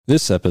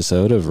This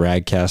episode of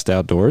Radcast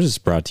Outdoors is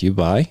brought to you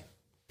by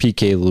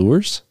PK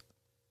Lures,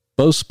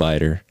 Bow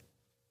Spider,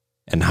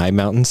 and High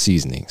Mountain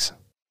Seasonings.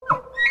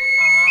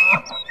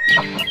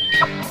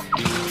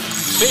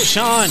 Fish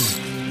on!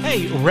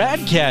 Hey,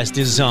 Radcast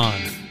is on.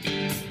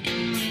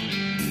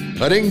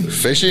 Hunting,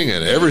 fishing,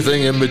 and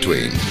everything in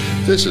between.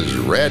 This is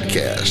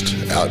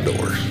Radcast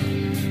Outdoors.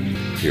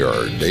 Here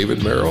are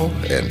David Merrill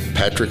and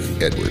Patrick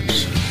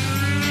Edwards.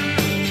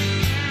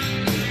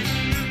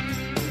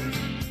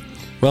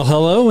 Well,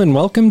 hello and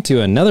welcome to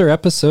another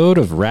episode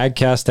of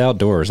Radcast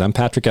Outdoors. I'm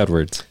Patrick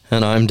Edwards.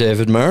 And I'm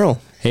David Merrill.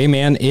 Hey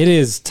man, it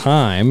is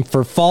time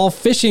for fall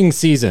fishing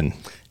season.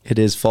 It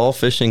is fall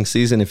fishing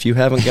season. If you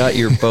haven't got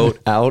your boat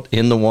out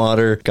in the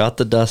water, got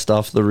the dust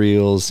off the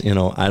reels,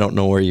 I don't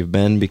know where you've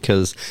been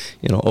because,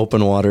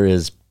 open water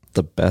is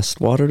the best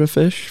water to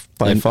fish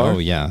by far. Oh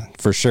yeah,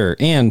 for sure.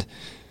 And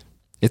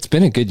it's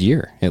been a good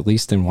year, at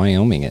least in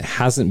Wyoming. It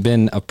hasn't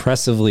been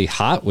oppressively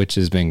hot, which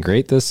has been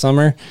great this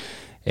summer.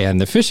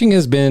 And the fishing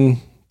has been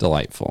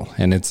delightful,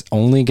 and it's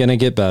only going to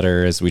get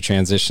better as we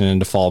transition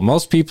into fall.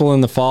 Most people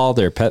in the fall,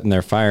 they're petting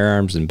their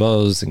firearms and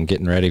bows and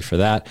getting ready for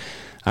that.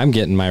 I'm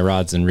getting my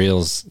rods and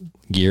reels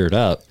geared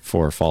up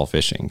for fall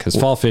fishing because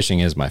fall fishing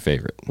is my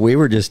favorite. We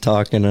were just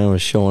talking, I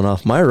was showing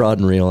off my rod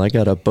and reel. I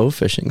got a bow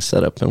fishing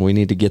setup, and we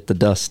need to get the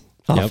dust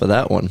off of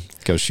that one.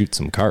 Go shoot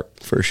some carp.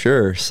 For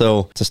sure.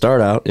 So to start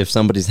out, if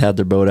somebody's had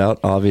their boat out,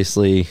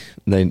 obviously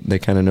they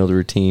kind of know the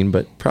routine,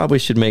 but probably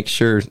should make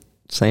sure.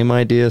 Same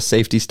idea.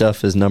 Safety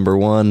stuff is number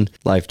one.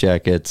 Life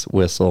jackets,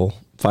 whistle,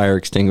 fire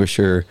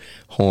extinguisher,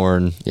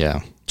 horn. Yeah.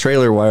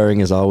 Trailer wiring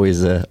is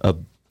always a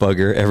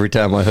bugger. Every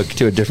time I hook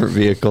to a different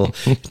vehicle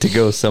to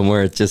go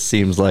somewhere, it just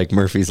seems like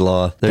Murphy's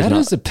Law. That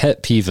is a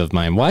pet peeve of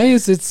mine. Why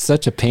is it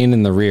such a pain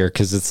in the rear?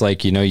 Because it's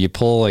like, you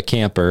pull a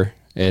camper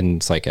and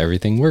it's like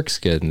everything works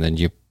good. And then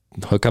you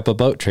hook up a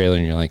boat trailer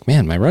and you're like,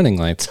 man, my running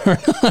lights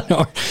aren't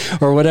on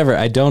or whatever.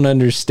 I don't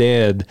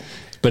understand.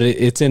 But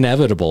it's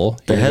inevitable.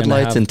 The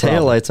headlights and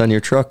taillights on your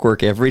truck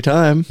work every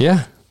time.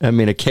 Yeah. I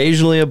mean,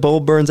 occasionally a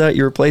bulb burns out,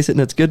 you replace it,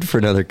 and it's good for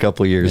another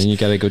couple years. And you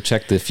got to go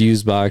check the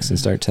fuse box and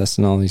start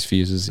testing all these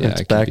fuses. Yeah,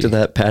 it's back to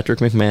that Patrick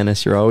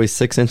McManus. You're always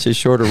 6 inches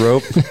short of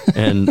rope,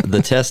 and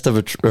the test of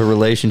a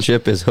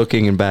relationship is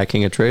hooking and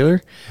backing a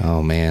trailer.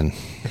 Oh, man.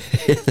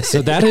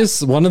 So that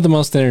is one of the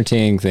most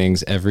entertaining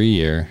things every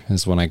year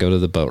is when I go to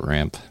the boat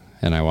ramp.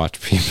 And I watch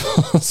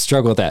people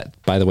struggle with that.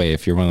 By the way,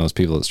 if you're one of those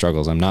people that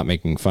struggles, I'm not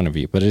making fun of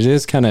you, but it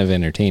is kind of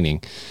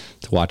entertaining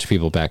to watch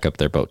people back up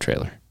their boat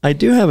trailer. I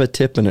do have a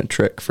tip and a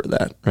trick for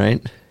that,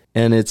 right?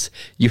 And it's,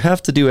 you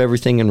have to do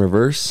everything in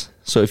reverse.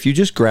 So if you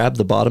just grab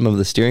the bottom of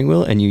the steering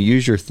wheel and you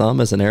use your thumb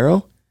as an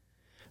arrow,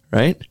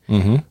 right?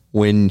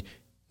 Mm-hmm.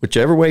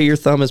 Whichever way your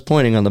thumb is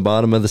pointing on the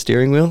bottom of the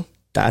steering wheel,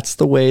 that's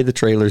the way the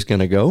trailer's going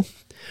to go.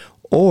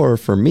 Or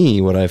for me,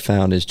 what I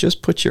found is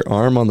just put your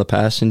arm on the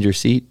passenger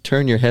seat,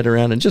 turn your head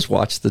around, and just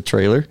watch the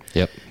trailer.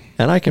 Yep.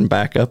 And I can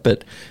back up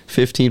at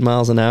 15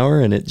 miles an hour,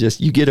 and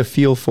you get a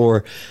feel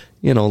for,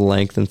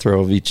 length and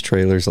throw of each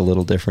trailer is a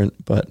little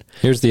different. But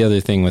here's the other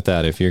thing with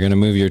that. If you're going to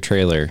move your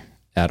trailer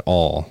at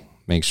all,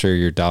 make sure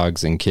your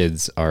dogs and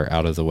kids are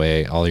out of the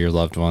way, all your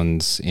loved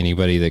ones,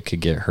 anybody that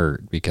could get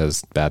hurt,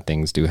 because bad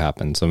things do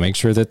happen. So make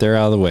sure that they're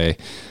out of the way.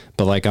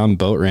 But like on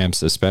boat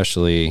ramps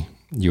especially,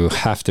 you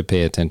have to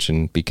pay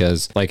attention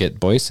because like at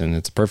Boysen,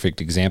 it's a perfect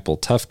example,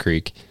 Tough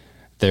Creek,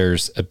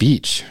 there's a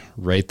beach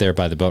right there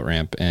by the boat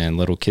ramp and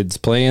little kids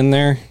play in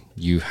there.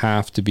 You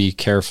have to be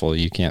careful.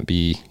 You can't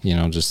be,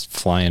 just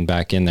flying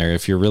back in there.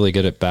 If you're really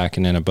good at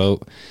backing in a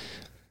boat,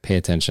 pay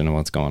attention to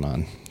what's going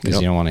on because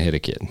you don't want to hit a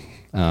kid.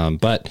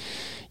 But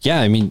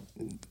yeah, I mean,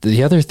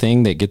 the other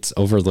thing that gets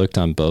overlooked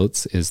on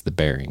boats is the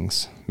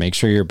bearings. Make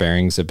sure your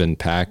bearings have been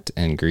packed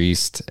and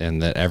greased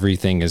and that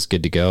everything is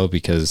good to go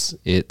because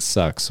it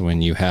sucks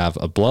when you have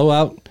a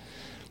blowout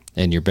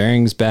and your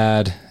bearing's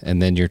bad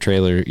and then your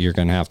trailer, you're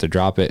going to have to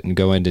drop it and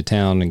go into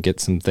town and get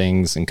some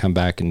things and come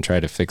back and try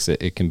to fix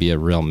it. It can be a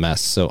real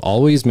mess. So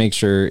always make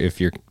sure if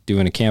you're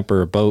doing a camper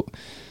or a boat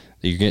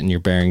that you're getting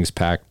your bearings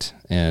packed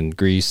and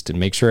greased and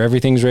make sure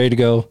everything's ready to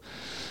go.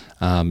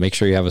 Make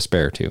sure you have a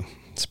spare too.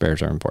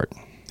 Spares are important.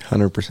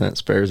 100%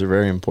 spares are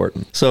very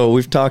important. So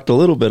we've talked a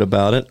little bit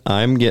about it.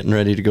 I'm getting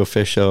ready to go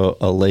fish a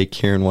lake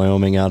here in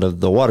Wyoming out of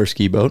the water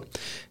ski boat.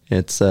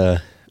 It's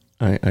I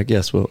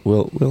guess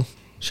we'll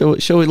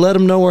shall we let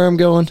them know where I'm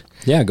going?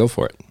 Yeah, go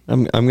for it.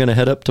 I'm going to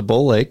head up to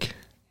Bull Lake,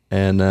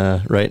 and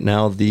right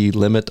now the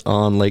limit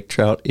on lake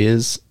trout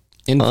is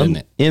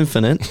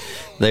infinite.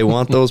 They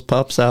want those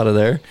pups out of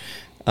there.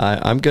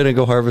 I'm going to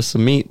go harvest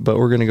some meat, but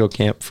we're going to go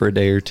camp for a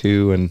day or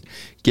two and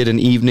get an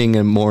evening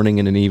and morning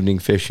and an evening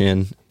fish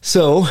in.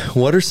 So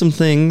what are some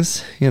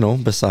things,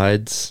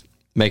 besides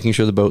making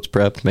sure the boat's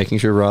prepped, making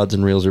sure rods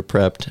and reels are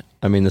prepped?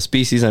 I mean, the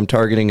species I'm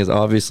targeting is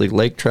obviously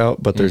lake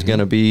trout, but there's going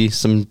to be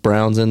some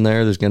browns in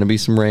there. There's going to be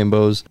some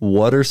rainbows.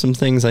 What are some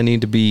things I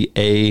need to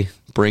be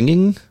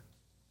bringing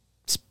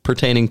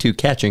pertaining to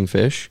catching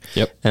fish?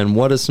 Yep. And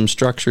what is some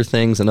structure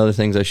things and other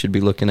things I should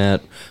be looking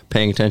at,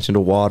 paying attention to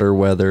water,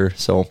 weather?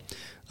 So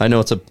I know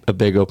it's a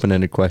big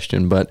open-ended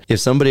question, but if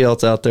somebody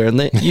else out there, and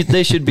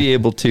they should be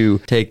able to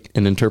take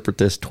and interpret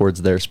this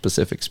towards their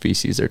specific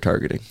species they're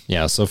targeting.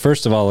 Yeah. So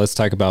first of all, let's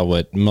talk about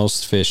what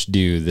most fish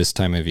do this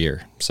time of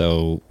year.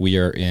 So we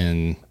are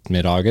in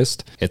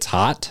mid-August. It's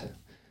hot.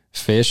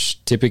 Fish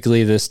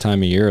typically this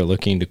time of year are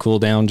looking to cool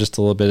down just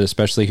a little bit,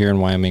 especially here in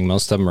Wyoming.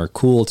 Most of them are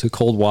cool to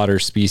cold water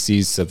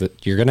species, so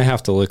that you're going to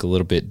have to look a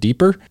little bit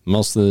deeper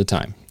most of the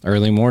time.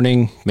 Early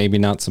morning, maybe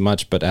not so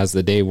much, but as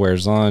the day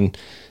wears on,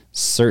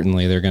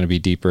 certainly they're going to be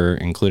deeper,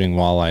 including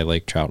walleye,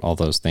 lake trout, all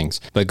those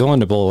things. But going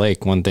to Bull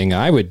Lake, one thing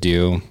I would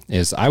do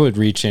is I would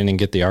reach in and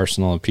get the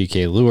arsenal of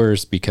PK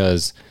lures,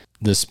 because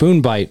the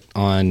spoon bite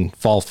on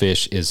fall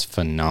fish is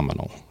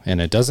phenomenal. And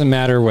it doesn't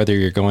matter whether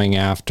you're going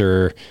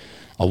after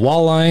a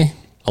walleye,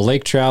 a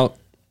lake trout,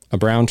 a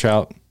brown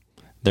trout,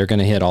 they're going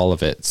to hit all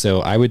of it.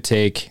 So I would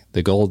take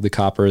the gold, the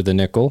copper, the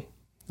nickel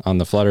on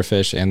the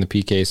flutterfish and the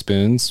PK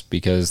spoons,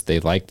 because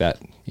they like that,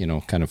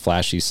 kind of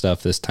flashy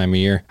stuff this time of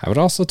year. I would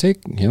also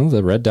take,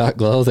 the red dot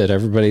glow that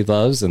everybody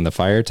loves and the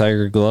fire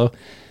tiger glow.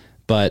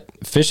 But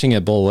fishing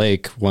at Bull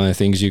Lake, one of the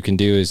things you can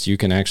do is you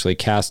can actually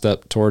cast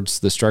up towards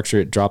the structure.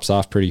 It drops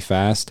off pretty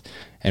fast,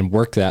 and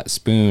work that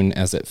spoon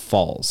as it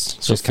falls.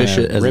 So just fish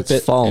it as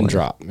it's falling. And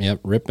drop. Yep,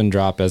 rip and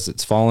drop as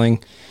it's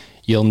falling.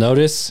 You'll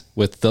notice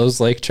with those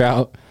lake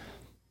trout,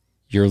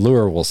 your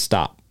lure will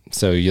stop.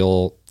 So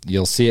you'll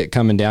see it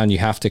coming down. You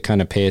have to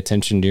kind of pay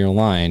attention to your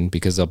line,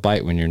 because they'll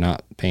bite when you're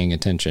not paying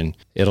attention.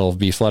 It'll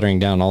be fluttering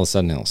down, all of a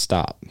sudden it'll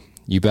stop.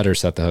 You better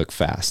set the hook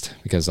fast,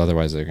 because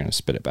otherwise they're going to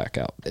spit it back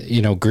out.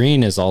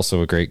 Green is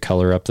also a great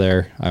color up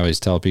there. I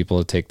always tell people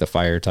to take the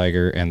fire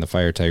tiger and the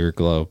fire tiger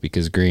glow,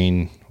 because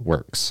green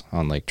works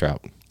on lake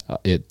trout.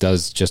 It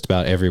does just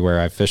about everywhere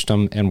I've fished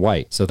them, and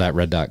white. So that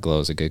red dot glow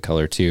is a good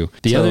color too.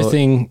 The other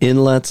thing,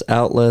 inlets,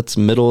 outlets,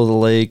 middle of the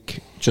lake,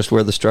 just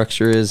where the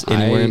structure is,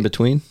 anywhere in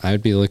between. I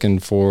would be looking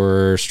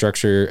for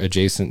structure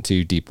adjacent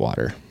to deep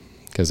water,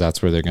 because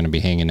that's where they're going to be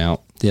hanging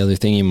out. The other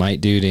thing you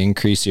might do to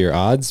increase your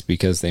odds,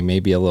 because they may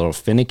be a little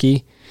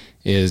finicky,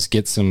 is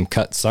get some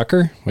cut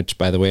sucker, which,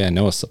 by the way, I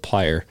know a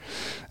supplier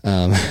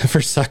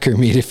for sucker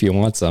meat if you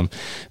want some.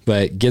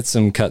 But get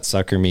some cut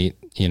sucker meat.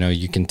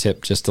 You can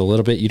tip just a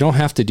little bit. You don't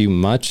have to do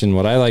much. And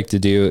what I like to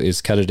do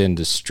is cut it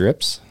into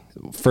strips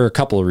for a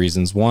couple of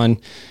reasons. One,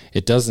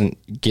 it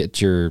doesn't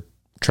get your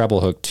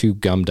treble hook too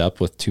gummed up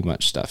with too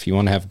much stuff. You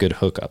want to have good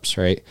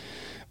hookups, right?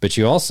 But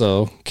you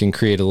also can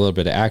create a little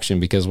bit of action,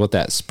 because what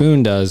that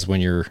spoon does when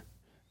you're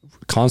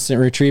constant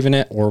retrieving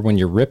it, or when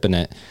you're ripping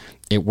it,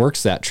 it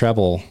works that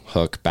treble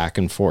hook back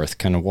and forth,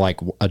 kind of like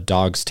a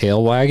dog's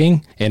tail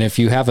wagging. And if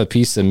you have a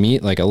piece of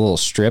meat, like a little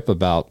strip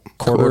about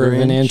quarter of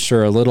an inch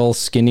or a little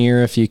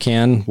skinnier if you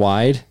can,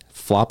 wide,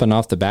 flopping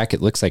off the back,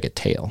 it looks like a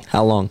tail.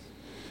 How long?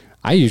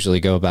 I usually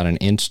go about 1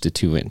 inch to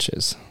 2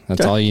 inches.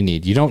 That's all you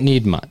need. You don't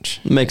need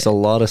much. It makes a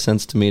lot of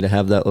sense to me to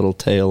have that little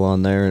tail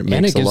on there. It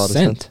makes a lot of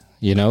sense.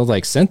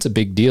 Scent's a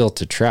big deal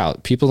to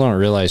trout. People don't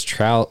realize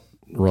trout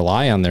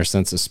rely on their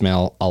sense of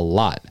smell a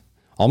lot,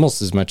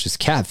 almost as much as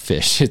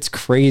catfish. It's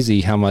crazy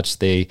how much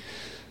they,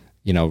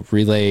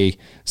 relay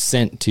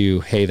scent to,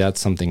 hey, that's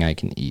something I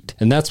can eat.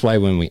 And that's why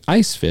when we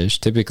ice fish,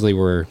 typically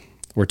we're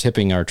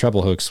tipping our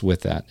treble hooks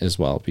with that as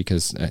well,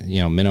 because,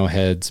 minnow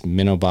heads,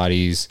 minnow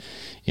bodies,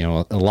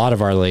 a lot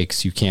of our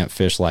lakes, you can't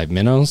fish live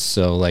minnows.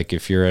 So like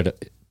if you're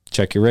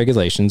check your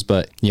regulations,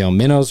 but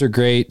minnows are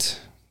great.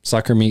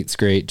 Sucker meat's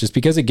great, just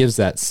because it gives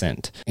that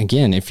scent.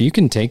 Again, if you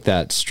can take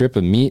that strip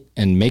of meat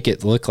and make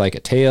it look like a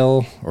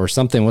tail or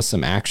something with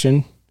some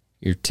action,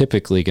 you're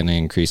typically going to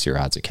increase your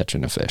odds of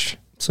catching a fish.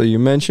 So you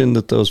mentioned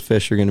that those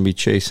fish are going to be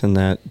chasing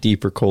that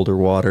deeper, colder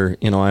water.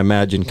 I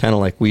imagine kind of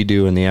like we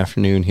do in the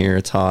afternoon here.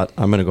 It's hot.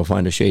 I'm going to go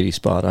find a shady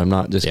spot. I'm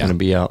not just going to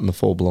be out in the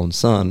full-blown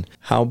sun.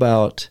 How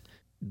about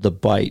the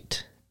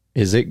bite?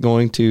 Is it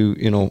going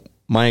to,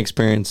 my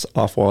experience,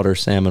 off-water,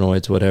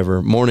 salmonoids,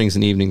 whatever, mornings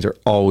and evenings are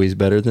always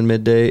better than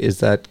midday. Is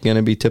that going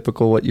to be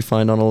typical what you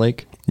find on a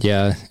lake?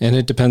 Yeah, and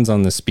it depends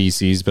on the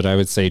species, but I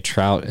would say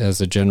trout,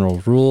 as a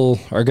general rule,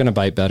 are going to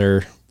bite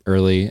better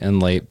early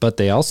and late, but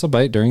they also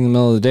bite during the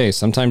middle of the day.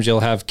 Sometimes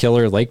you'll have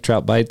killer lake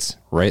trout bites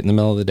right in the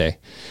middle of the day.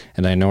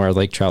 And I know our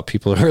lake trout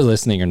people who are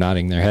listening are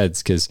nodding their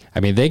heads, because,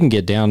 they can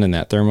get down in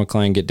that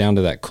thermocline, get down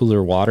to that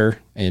cooler water,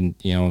 and,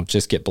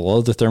 just get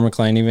below the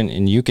thermocline even,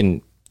 and you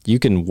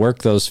can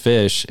work those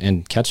fish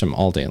and catch them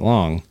all day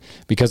long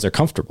because they're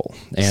comfortable.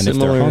 And if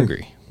they're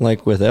hungry,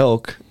 like with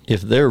elk,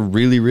 if they're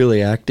really,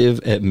 really active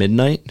at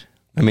midnight,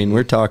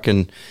 we're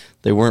talking,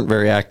 they weren't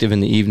very active in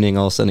the evening.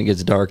 All of a sudden it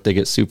gets dark. They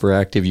get super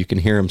active. You can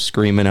hear them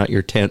screaming out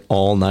your tent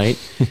all night.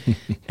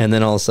 And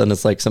then all of a sudden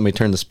it's like somebody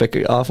turned the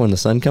spigot off when the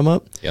sun come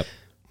up. Yep.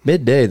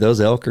 Midday,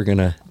 those elk are going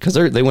to, because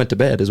they went to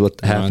bed is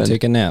what happened.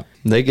 Take a nap.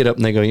 They get up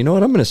and they go, you know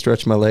what, I'm going to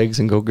stretch my legs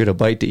and go get a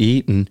bite to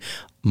eat. And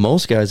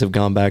most guys have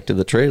gone back to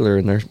the trailer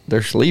and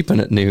they're sleeping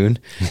at noon.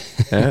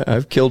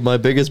 I've killed my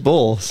biggest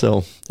bull,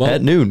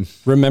 at noon.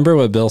 Remember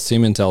what Bill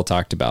Siemantel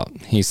talked about.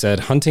 He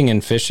said hunting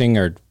and fishing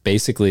are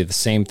basically the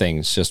same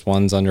things, just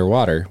one's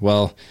underwater.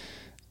 Well,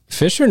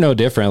 fish are no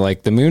different.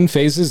 Like the moon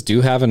phases do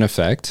have an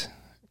effect.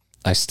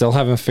 I still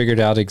haven't figured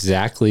out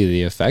exactly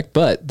the effect,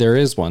 but there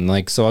is one.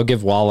 Like, so I'll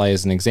give walleye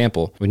as an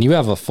example. When you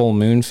have a full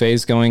moon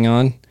phase going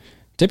on,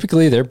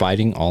 typically they're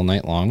biting all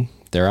night long.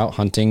 They're out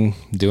hunting,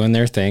 doing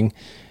their thing.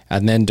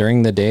 And then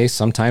during the day,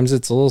 sometimes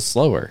it's a little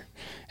slower.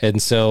 And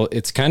so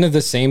it's kind of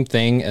the same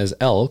thing as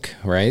elk,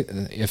 right?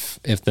 If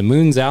the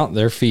moon's out,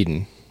 they're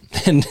feeding.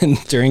 And then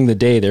during the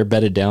day, they're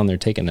bedded down, they're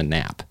taking a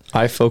nap.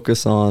 I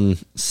focus on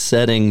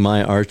setting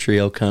my archery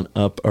elk hunt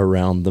up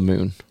around the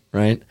moon,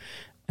 right?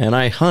 And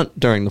I hunt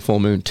during the full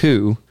moon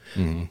too,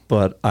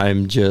 but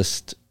I'm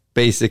just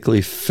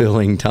basically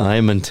filling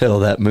time until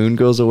that moon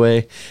goes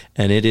away.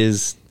 And it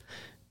is,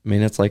 I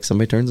mean, it's like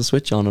somebody turns a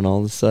switch on and all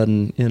of a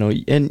sudden, you know,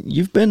 and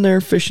you've been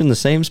there fishing the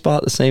same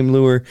spot, the same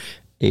lure,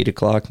 8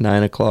 o'clock,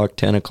 9 o'clock,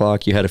 10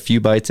 o'clock. You had a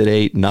few bites at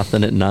 8,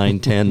 nothing at 9,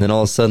 10. Then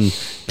all of a sudden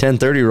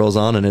 10:30 rolls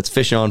on and it's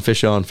fish on,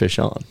 fish on, fish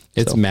on.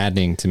 It's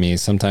maddening to me.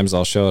 Sometimes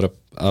I'll show it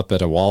up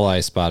at a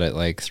walleye spot at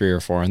like 3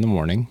 or 4 in the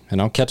morning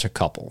and I'll catch a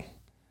couple.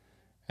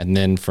 And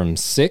then from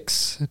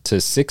 6 to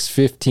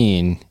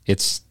 6:15,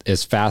 it's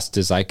as fast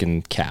as I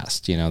can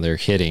cast. You know, they're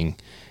hitting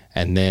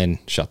and then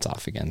shuts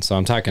off again. So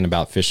I'm talking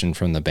about fishing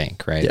from the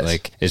bank, right? Yes.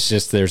 Like it's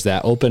just there's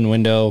that open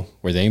window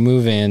where they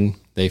move in,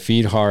 they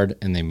feed hard,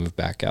 and they move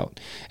back out.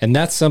 And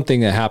that's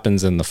something that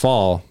happens in the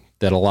fall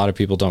that a lot of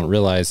people don't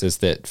realize is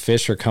that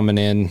fish are coming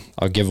in.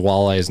 I'll give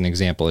walleye as an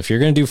example. If you're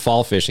going to do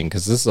fall fishing,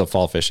 because this is a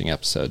fall fishing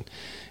episode,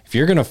 if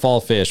you're going to fall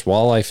fish,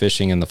 walleye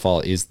fishing in the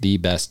fall is the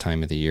best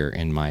time of the year,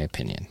 in my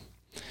opinion.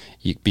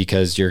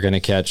 Because you're going to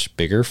catch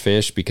bigger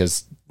fish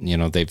because, you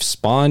know, they've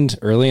spawned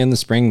early in the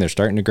spring. They're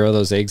starting to grow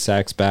those egg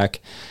sacs back.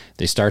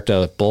 They start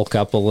to bulk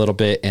up a little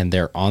bit and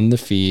they're on the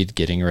feed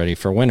getting ready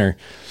for winter.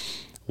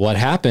 What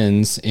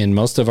happens in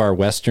most of our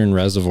western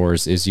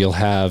reservoirs is you'll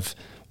have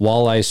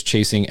walleyes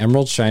chasing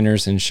emerald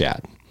shiners and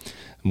shad.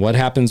 And what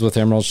happens with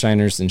emerald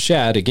shiners and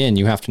shad, again,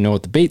 you have to know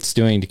what the bait's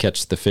doing to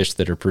catch the fish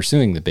that are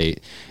pursuing the bait,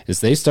 is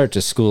they start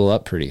to school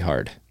up pretty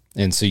hard.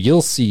 And so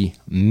you'll see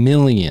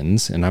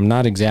millions, and I'm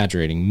not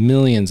exaggerating,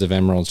 millions of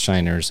emerald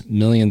shiners,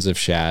 millions of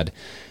shad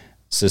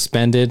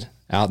suspended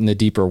out in the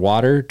deeper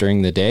water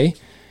during the day.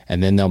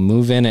 And then they'll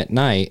move in at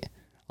night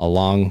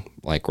along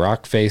like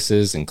rock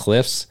faces and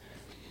cliffs.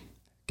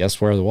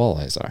 Guess where the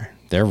walleyes are?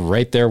 They're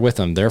right there with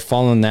them. They're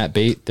following that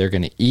bait. They're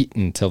going to eat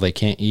until they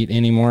can't eat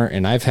anymore.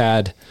 And I've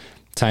had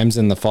times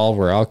in the fall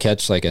where I'll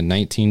catch like a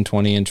 19,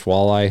 20 inch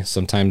walleye.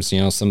 Sometimes, you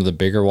know, some of the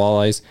bigger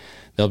walleyes,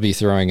 they'll be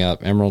throwing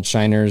up emerald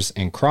shiners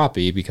and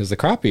crappie because the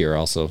crappie are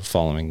also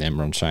following the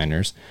emerald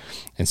shiners.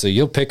 And so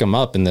you'll pick them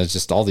up and there's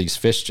just all these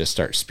fish just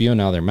start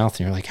spewing out of their mouth.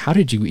 And you're like, how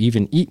did you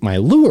even eat my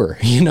lure?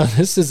 You know,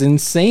 this is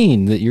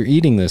insane that you're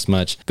eating this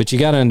much. But you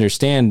got to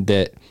understand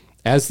that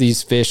as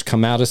these fish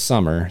come out of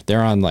summer,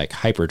 they're on like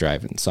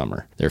hyperdrive in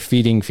summer. They're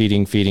feeding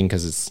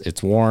because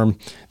it's warm.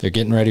 They're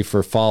getting ready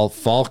for fall.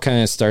 Fall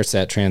kind of starts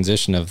that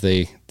transition of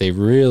they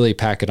really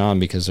pack it on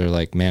because they're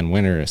like, man,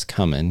 winter is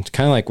coming.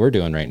 Kind of like we're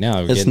doing right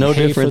now. We're it's no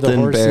different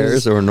than horses,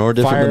 bears or no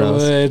different firewood,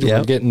 than us. Yep.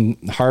 We're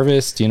getting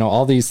harvest, you know,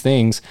 all these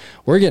things.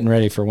 We're getting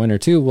ready for winter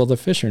too. Well, the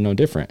fish are no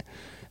different.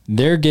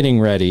 They're getting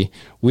ready.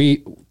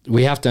 We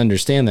have to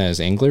understand that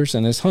as anglers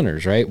and as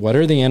hunters, right? What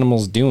are the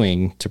animals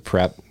doing to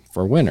prep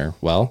for winter?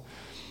 Well,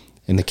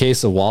 in the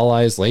case of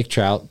walleyes, lake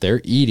trout,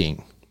 they're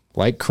eating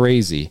like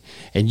crazy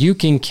and you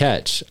can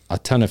catch a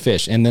ton of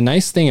fish. And the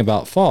nice thing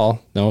about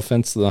fall, no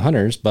offense to the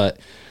hunters, but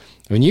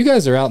when you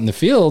guys are out in the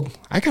field,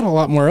 I got a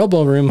lot more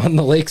elbow room on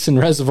the lakes and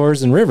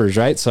reservoirs and rivers,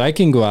 right? So I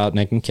can go out and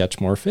I can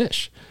catch more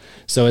fish.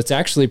 So it's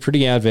actually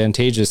pretty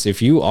advantageous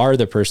if you are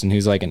the person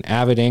who's like an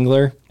avid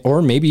angler,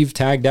 or maybe you've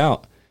tagged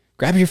out,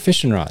 grab your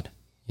fishing rod,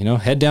 you know,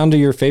 head down to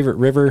your favorite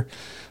river,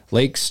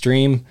 lake,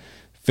 stream,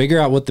 figure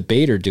out what the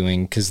bait are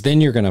doing, because then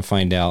you're going to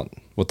find out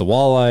what the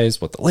walleyes,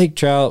 what the lake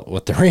trout,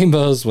 what the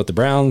rainbows, what the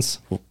browns,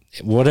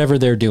 whatever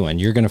they're doing,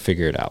 you're going to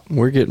figure it out.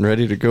 We're getting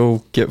ready to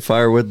go get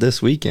firewood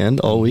this weekend,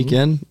 all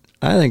weekend.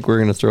 I think we're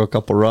going to throw a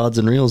couple rods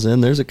and reels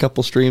in. There's a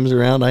couple streams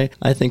around.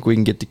 I think we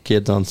can get the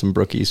kids on some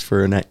brookies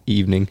for an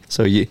evening.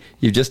 So you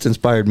just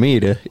inspired me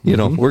to, you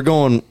know, we're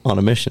going on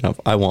a mission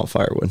of I want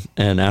firewood.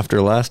 And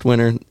after last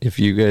winter, if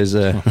you guys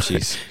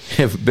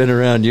have been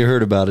around, you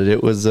heard about it.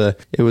 It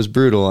was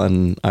brutal,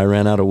 and I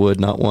ran out of wood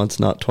not once,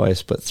 not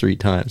twice, but 3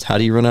 times. How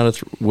do you run out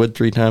of wood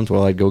 3 times?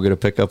 Well, I'd go get a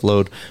pickup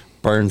load,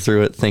 burn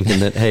through it, thinking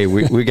that, hey,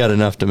 we got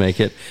enough to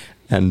make it,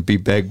 and be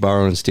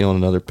borrowing, and stealing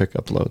another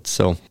pickup load.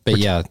 So, but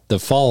yeah, the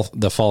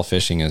fall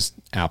fishing is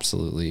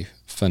absolutely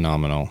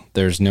phenomenal.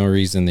 There's no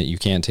reason that you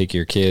can't take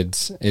your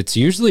kids. It's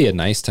usually a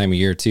nice time of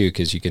year too,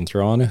 because you can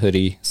throw on a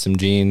hoodie, some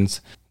jeans,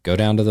 go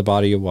down to the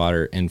body of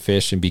water and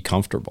fish and be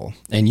comfortable.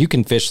 And you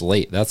can fish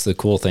late. That's the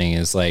cool thing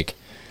is like,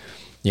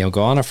 you know,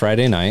 go on a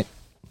Friday night.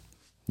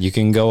 You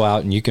can go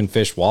out and you can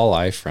fish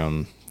walleye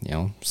from,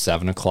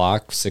 7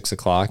 o'clock, 6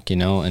 o'clock,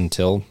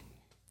 until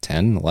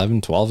 10,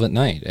 11, 12 at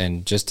night,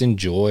 and just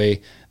enjoy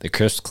the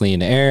crisp,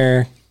 clean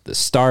air, the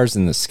stars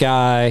in the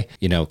sky,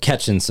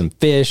 catching some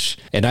fish.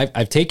 And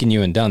I've taken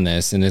you and done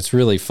this, and it's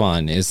really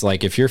fun. It's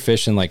like if you're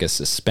fishing like a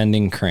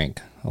suspending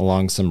crank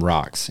along some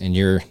rocks, and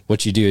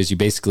what you do is you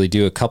basically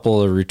do a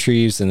couple of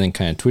retrieves and then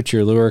kind of twitch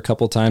your lure a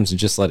couple times and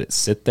just let it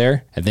sit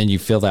there, and then you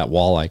feel that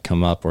walleye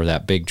come up or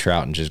that big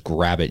trout and just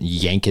grab it and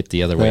yank it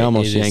the other way. I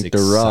almost yanked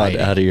the rod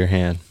out of your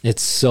hand.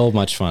 It's so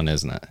much fun,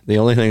 isn't it? The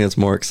only thing that's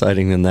more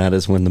exciting than that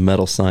is when the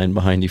metal sign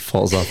behind you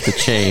falls off the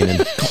chain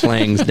and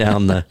clangs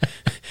down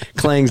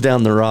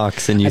the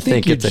rocks, and you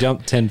think you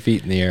jumped 10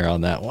 feet in the air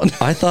on that one.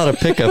 I thought a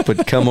pickup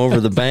would come over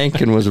the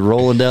bank and was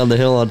rolling down the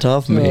hill on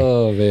top of me.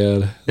 Oh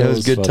man, it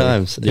was good funny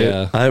times.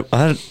 Yeah,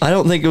 I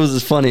don't think it was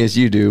as funny as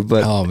you do,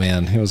 but oh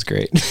man, it was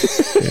great.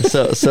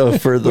 so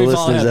for the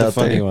listeners out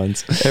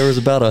there was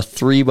about a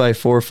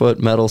 3x4 foot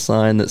metal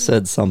sign that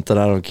said something.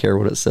 I don't care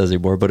what it says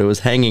anymore, but it was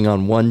hanging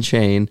on one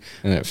chain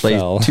and it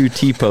fell. 2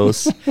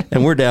 T-posts,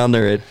 and we're down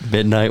there at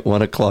midnight,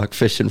 1 o'clock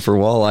fishing for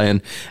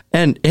walleye,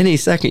 and any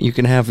second you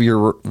can have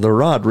the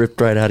rod ripped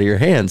right out of your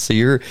hand. So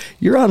you're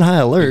on high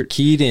alert. You're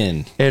keyed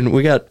in. And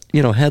we got,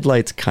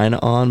 headlights kind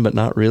of on, but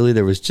not really.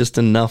 There was just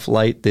enough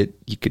light that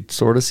you could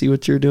sort of see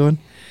what you're doing.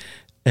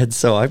 And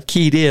so I'm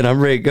keyed in, I'm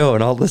ready to go.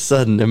 And all of a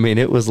sudden,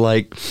 it was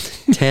like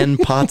 10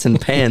 pots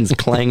and pans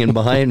clanging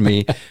behind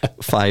me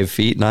 5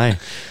 feet. And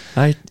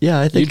I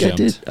think I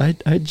did.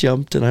 I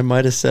jumped, and I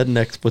might have said an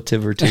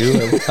expletive or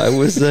two. I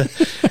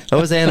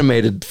was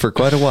animated for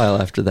quite a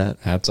while after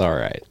that. That's all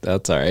right.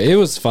 It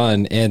was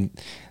fun. And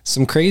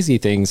some crazy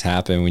things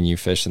happen when you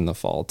fish in the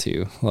fall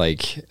too.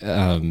 Like,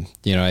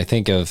 I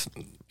think of,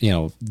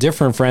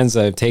 different friends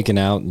that I've taken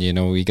out,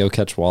 we go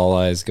catch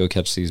walleyes, go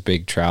catch these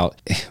big trout.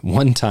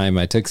 One time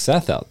I took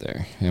Seth out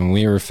there and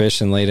we were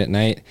fishing late at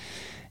night,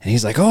 and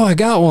he's like, "Oh, I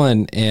got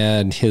one."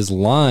 And his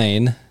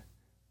line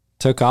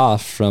took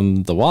off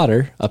from the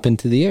water up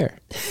into the air.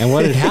 And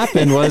what had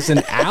happened was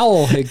an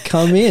owl had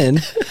come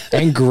in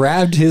and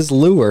grabbed his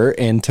lure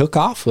and took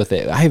off with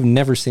it. I have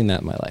never seen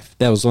that in my life.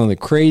 That was one of the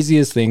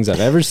craziest things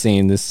I've ever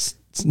seen. This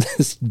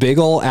big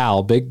old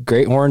owl, big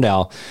great horned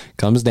owl,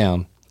 comes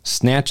down,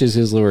 snatches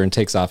his lure and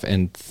takes off.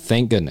 And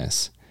thank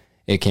goodness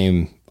it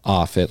came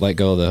off. It let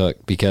go of the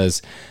hook,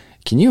 because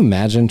can you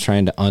imagine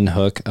trying to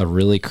unhook a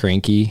really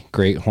cranky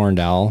great horned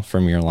owl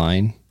from your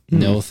line?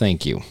 No,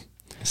 thank you.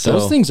 So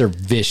those things are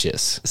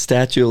vicious.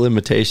 Statute of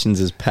limitations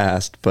is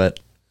passed, but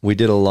we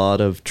did a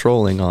lot of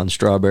trolling on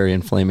Strawberry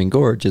and Flaming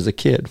Gorge as a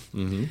kid.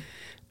 Mm-hmm.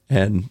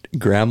 And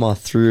Grandma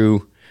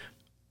threw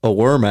a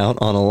worm out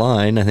on a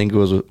line. I think it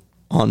was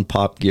on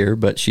pop gear,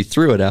 but she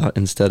threw it out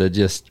instead of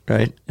just,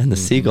 right? And the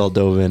seagull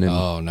dove in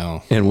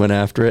and went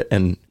after it,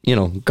 and,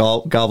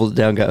 gobbled it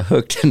down, got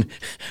hooked. And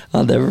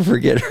I'll never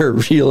forget her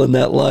reeling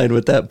that line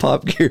with that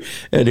pop gear.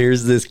 And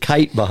here's this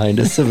kite behind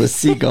us of a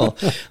seagull.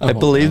 I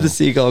believe the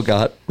seagull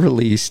got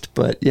released,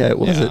 but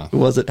it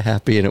wasn't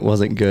happy and it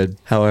wasn't good.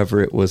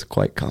 However, it was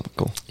quite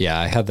comical. Yeah,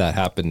 I had that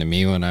happen to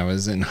me when I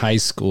was in high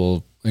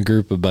school. A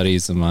group of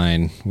buddies of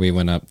mine, we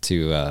went up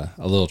to a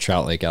little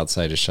trout lake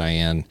outside of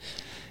Cheyenne,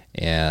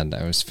 and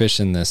I was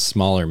fishing this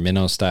smaller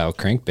minnow style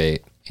crankbait,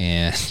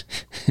 and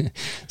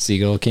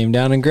seagull came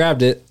down and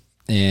grabbed it,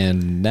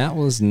 and that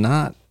was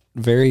not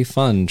very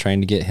fun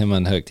trying to get him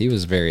unhooked. He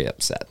was very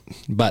upset,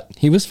 but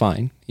he was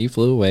fine. He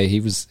flew away.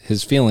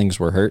 His feelings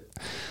were hurt,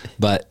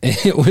 but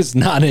it was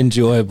not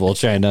enjoyable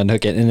trying to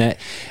unhook it. And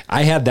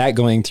I had that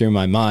going through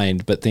my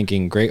mind, but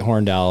thinking great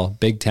horned owl,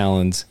 big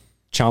talons,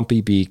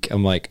 chompy beak.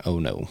 I'm like, oh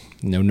no.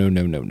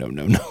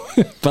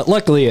 But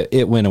luckily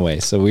it went away,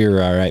 so we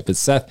were all right. But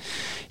Seth,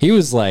 he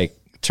was like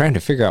trying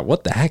to figure out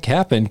what the heck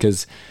happened,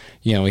 because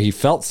he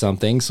felt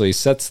something, so he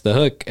sets the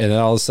hook, and then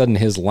all of a sudden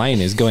his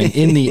line is going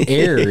in the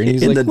air, and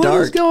he's in like, the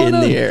dark, in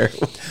the air.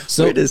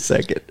 So, wait a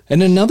second.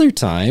 And another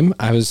time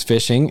I was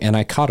fishing and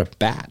I caught a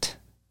bat.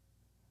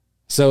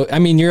 So,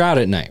 you're out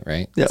at night,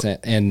 right?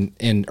 Yep.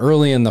 And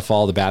early in the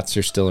fall, the bats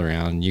are still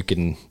around. You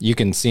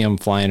can see them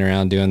flying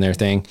around doing their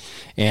thing.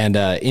 And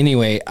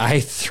anyway, I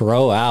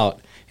throw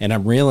out and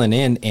I'm reeling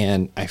in,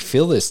 and I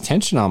feel this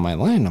tension on my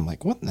line. I'm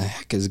like, what the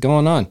heck is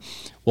going on?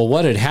 Well,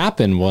 what had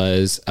happened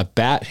was a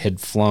bat had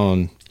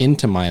flown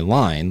into my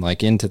line,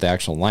 like into the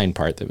actual line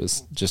part that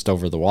was just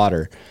over the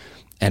water,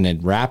 and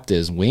had wrapped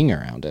his wing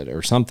around it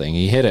or something.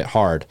 He hit it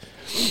hard.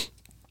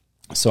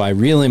 So I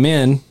reel him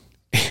in,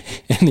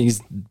 and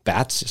these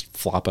bats just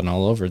flopping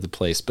all over the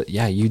place. But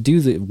yeah, you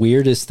do the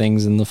weirdest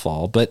things in the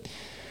fall. But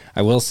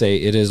I will say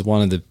it is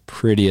one of the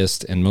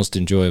prettiest and most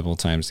enjoyable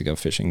times to go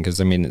fishing, because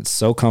it's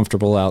so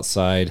comfortable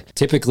outside.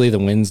 Typically the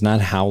wind's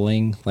not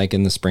howling like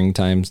in the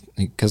springtime,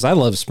 because I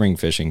love spring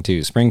fishing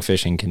too. Spring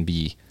fishing can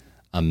be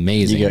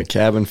amazing. You got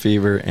cabin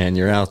fever and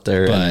you're out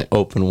there in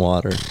open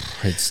water.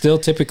 It's still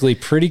typically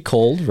pretty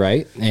cold,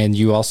 right? And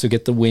you also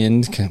get the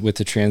wind with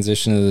the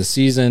transition of the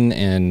season,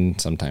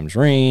 and sometimes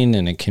rain,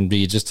 and it can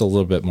be just a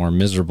little bit more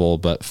miserable.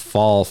 But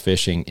fall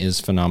fishing is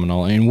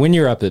phenomenal. And when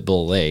you're up at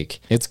Bull Lake,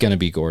 it's going to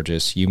be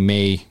gorgeous. You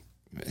may,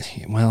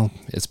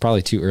 it's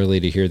probably too early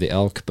to hear the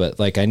elk, but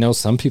I know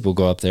some people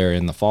go up there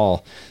in the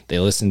fall, they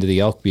listen to the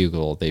elk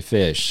bugle, they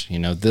fish.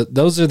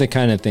 Those are the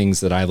kind of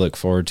things that I look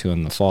forward to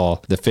in the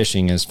fall. The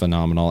fishing is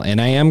phenomenal. And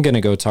I am going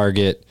to go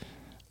target,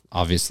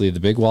 obviously, the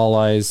big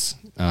walleyes,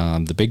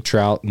 the big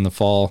trout in the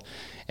fall.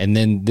 And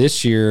then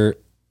this year,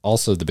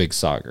 also the big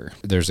sauger.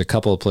 There's a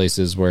couple of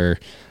places where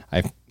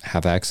I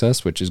have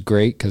access, which is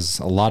great because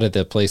a lot of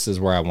the places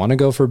where I want to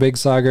go for big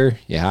sauger,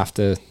 you have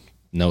to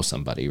know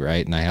somebody,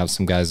 right? And I have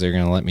some guys that are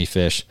going to let me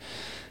fish.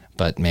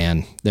 But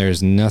man,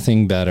 there's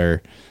nothing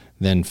better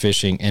than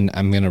fishing. And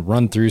I'm going to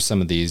run through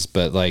some of these,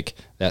 but like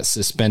that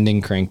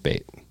suspending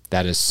crankbait,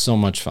 that is so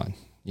much fun.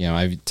 You know,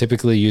 I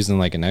typically using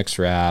like an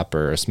X-Rap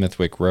or a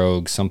Smithwick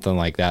Rogue, something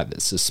like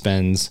that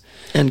suspends.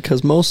 And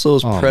because most of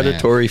those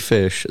predatory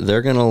fish,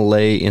 they're going to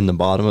lay in the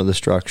bottom of the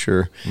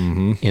structure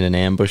in an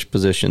ambush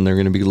position. They're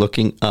going to be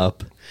looking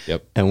up.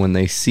 Yep. And when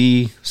they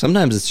see,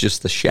 sometimes it's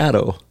just the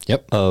shadow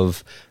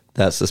of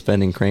that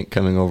suspending crank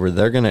coming over,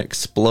 they're going to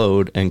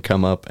explode and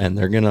come up, and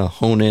they're going to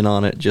hone in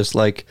on it just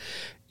like,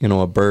 you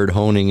know, a bird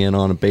honing in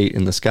on a bait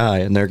in the sky,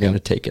 and they're going to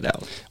take it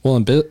out. Well,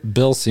 and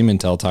Bill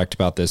Siemantel talked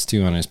about this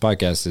too on his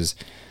podcast is,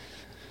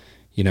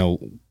 you know,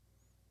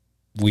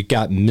 we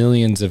got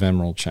millions of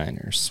emerald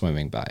shiners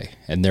swimming by,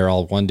 and they're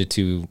all 1 to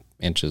 2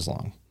 inches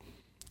long.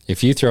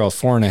 If you throw a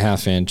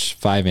 4.5 inch,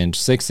 5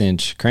 inch, 6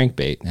 inch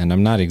crankbait, and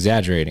I'm not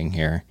exaggerating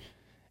here,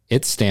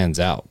 it stands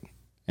out.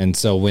 And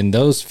so when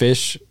those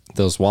fish,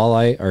 those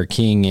walleye are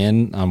keying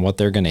in on what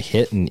they're going to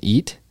hit and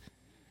eat,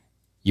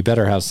 you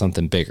better have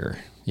something bigger,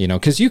 you know,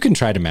 because you can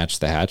try to match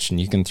the hatch and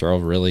you can throw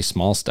really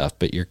small stuff,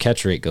 but your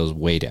catch rate goes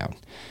way down.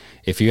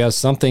 If you have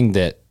something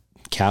that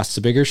casts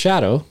a bigger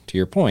shadow, to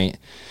your point,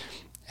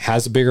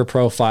 has a bigger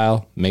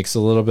profile, makes a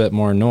little bit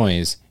more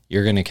noise,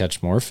 you're going to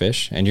catch more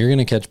fish and you're going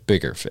to catch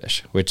bigger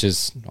fish, which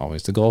is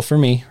always the goal for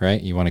me,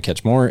 right? You want to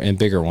catch more and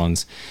bigger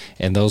ones.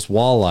 And those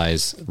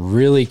walleyes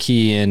really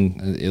key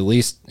in, at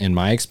least in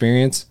my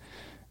experience,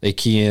 they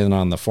key in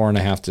on the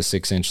 4.5 to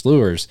 6 inch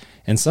lures.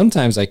 And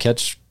sometimes I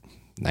catch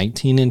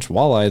 19-inch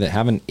walleye that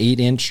have an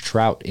 8-inch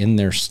trout in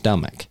their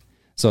stomach.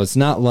 So it's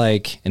not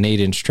like an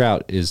 8-inch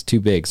trout is too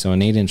big. So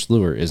an 8-inch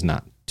lure is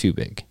not too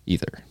big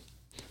either.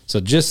 So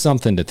just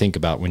something to think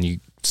about when you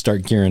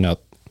start gearing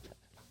up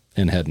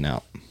and heading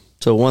out.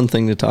 So one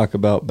thing to talk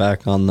about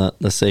back on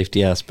the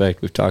safety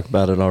aspect, we've talked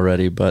about it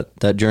already, but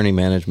that journey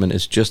management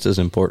is just as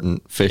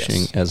important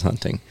fishing as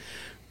hunting,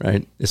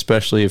 right?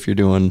 Especially if you're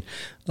doing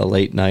a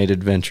late night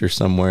adventure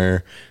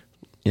somewhere,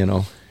 you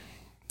know,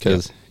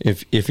 because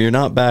if you're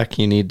not back,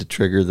 you need to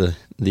trigger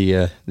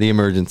the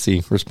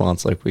emergency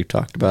response like we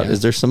talked about.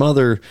 Is there some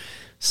other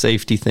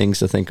safety things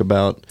to think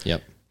about?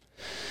 Yep.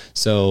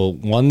 So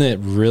one that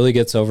really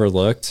gets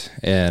overlooked,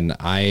 and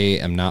I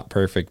am not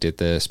perfect at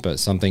this, but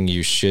something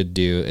you should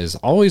do is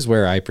always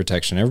wear eye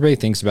protection. Everybody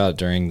thinks about it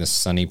during the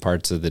sunny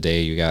parts of the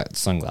day, you got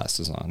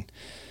sunglasses on.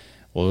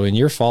 Well, when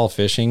you're fall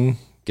fishing,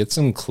 get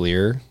some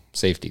clear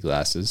safety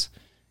glasses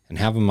and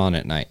have them on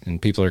at night.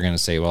 And people are going to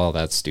say, well,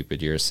 that's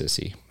stupid, you're a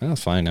sissy. Well,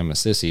 fine, I'm a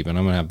sissy, but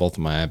I'm going to have both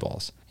of my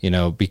eyeballs. You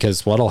know,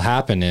 because what'll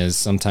happen is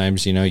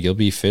sometimes, you know, you'll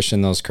be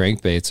fishing those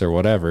crankbaits or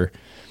whatever,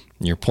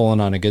 you're pulling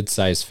on a good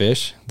sized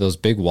fish, those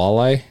big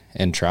walleye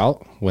and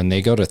trout, when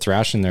they go to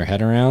thrashing their head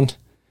around,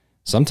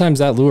 sometimes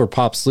that lure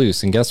pops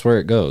loose, and guess where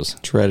it goes?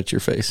 It's right at your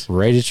face.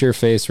 Right at your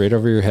face, right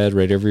over your head,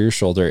 right over your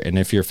shoulder. And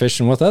if you're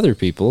fishing with other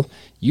people,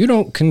 you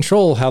don't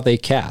control how they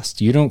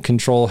cast. You don't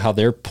control how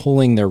they're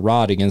pulling their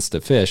rod against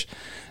the fish.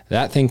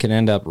 That thing can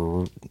end up,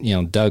 you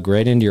know, dug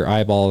right into your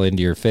eyeball,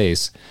 into your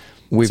face.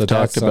 We've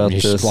talked about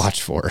this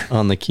watch for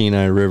on the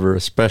Kenai River,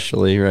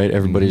 especially, right?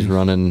 Everybody's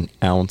running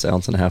ounce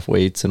and a half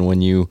weights. And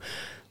when you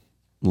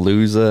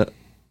lose a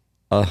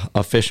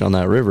fish on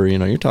that river, you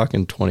know, you're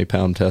talking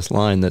 20-pound test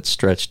line that's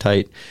stretched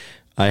tight.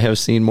 I have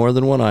seen more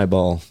than one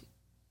eyeball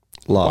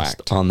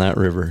lost on that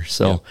river.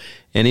 So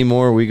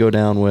anymore, we go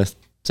down with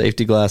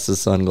safety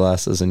glasses,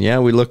 sunglasses, and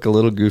we look a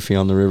little goofy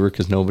on the river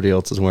because nobody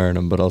else is wearing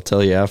them. But I'll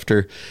tell you,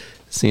 after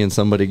seeing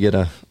somebody get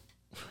a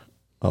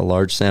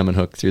large salmon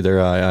hook through their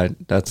eye,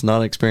 that's not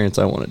an experience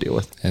I want to deal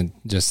with. And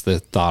just the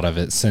thought of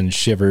it sends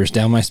shivers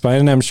down my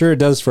spine, and I'm sure it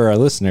does for our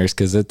listeners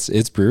because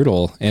it's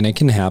brutal and it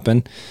can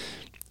happen.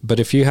 But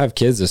if you have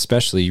kids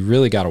especially, you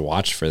really got to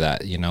watch for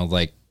that. You know,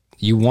 like,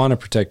 you want to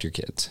protect your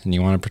kids and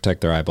you want to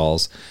protect their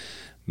eyeballs.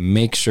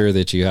 Make sure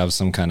that you have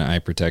some kind of eye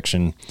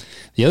protection.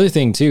 The other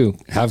thing too,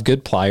 have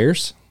good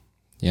pliers,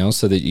 you know,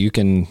 so that you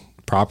can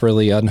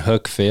properly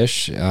unhook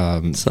fish.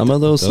 Some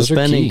of those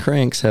suspending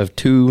cranks have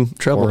 2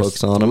 treble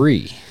hooks on them.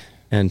 3.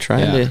 And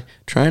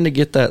trying to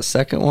get that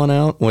second one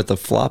out with the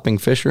flopping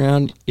fish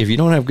around, if you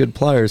don't have good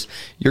pliers,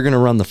 you're going to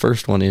run the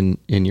first one in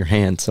your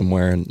hand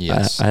somewhere. And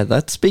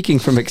that's speaking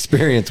from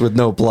experience with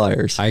no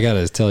pliers. I got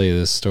to tell you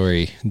this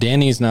story.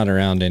 Danny's not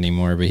around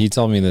anymore, but he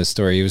told me this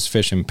story. He was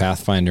fishing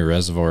Pathfinder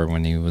Reservoir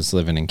when he was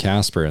living in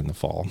Casper in the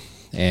fall.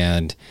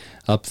 And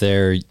up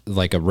there,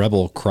 like a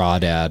Rebel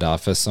crawdad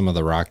off of some of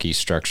the rocky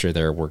structure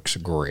there works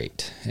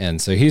great. And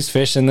so he's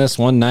fishing this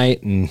one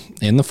night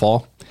in the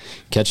fall,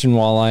 catching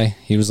walleye.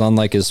 He was on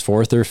like his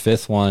 4th or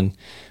 5th one,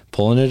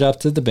 pulling it up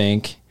to the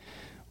bank,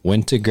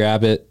 went to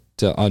grab it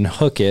to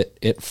unhook it.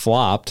 It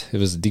flopped. It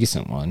was a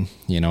decent one,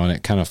 you know, and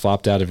it kind of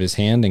flopped out of his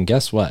hand. And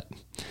guess what?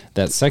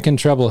 That second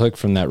treble hook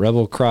from that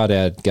Rebel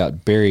crawdad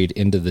got buried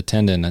into the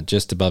tendon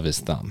just above his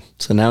thumb.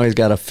 So now he's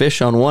got a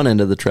fish on one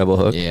end of the treble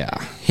hook.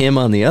 Yeah. Him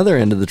on the other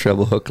end of the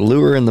treble hook,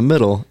 lure in the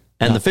middle,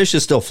 And the fish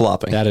is still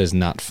flopping. That is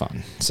not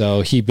fun.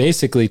 So he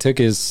basically took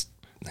his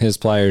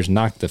pliers,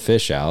 knocked the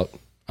fish out,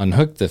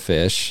 unhooked the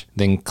fish,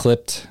 then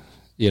clipped,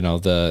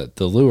 the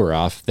lure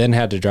off, then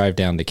had to drive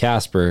down to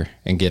Casper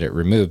and get it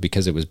removed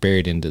because it was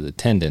buried into the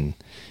tendon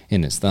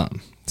in his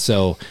thumb.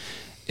 So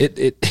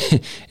it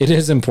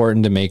is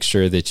important to make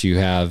sure that you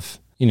have,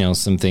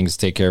 some things to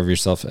take care of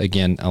yourself.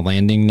 Again, a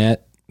landing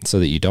net so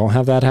that you don't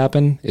have that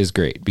happen is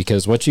great,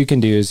 because what you can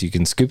do is you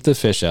can scoop the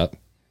fish up.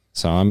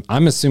 So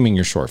I'm assuming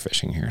you're shore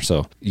fishing here.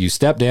 So you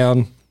step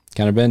down,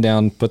 kind of bend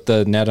down, put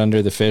the net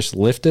under the fish,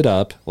 lift it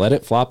up, let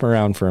it flop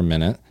around for a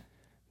minute,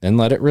 then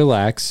let it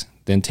relax.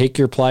 Then take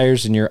your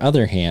pliers in your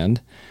other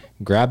hand,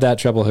 grab that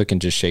treble hook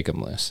and just shake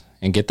them loose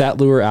and get that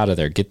lure out of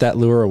there. Get that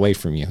lure away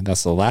from you.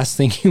 That's the last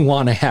thing you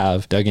want to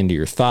have dug into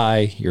your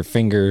thigh, your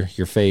finger,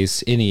 your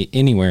face,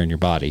 anywhere in your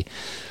body.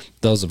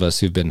 Those of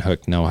us who've been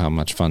hooked know how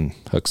much fun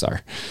hooks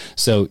are.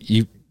 So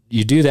you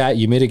do that,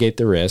 you mitigate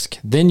the risk,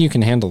 then you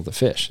can handle the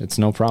fish. It's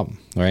no problem,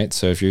 right?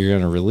 So if you're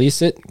going to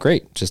release it,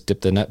 great. Just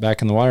dip the net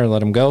back in the water and let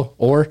them go.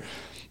 Or,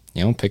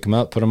 pick them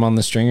up, put them on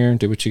the stringer,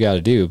 do what you got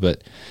to do.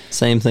 But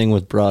same thing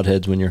with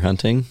broadheads when you're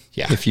hunting.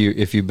 Yeah. If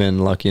you've been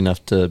lucky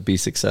enough to be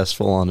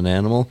successful on an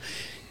animal,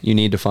 you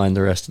need to find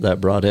the rest of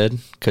that broadhead,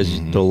 because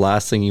the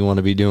last thing you want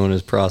to be doing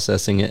is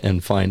processing it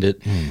and find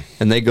it.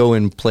 And they go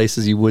in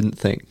places you wouldn't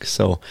think.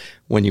 So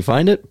when you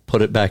find it,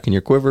 put it back in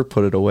your quiver,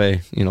 put it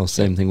away.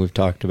 Same thing we've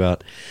talked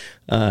about.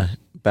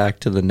 Back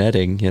to the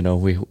netting,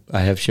 I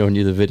have shown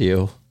you the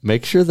video.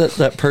 Make sure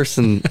that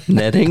person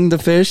netting the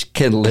fish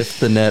can lift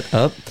the net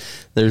up.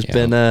 There's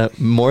been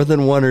more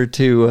than one or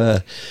two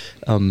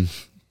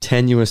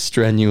tenuous,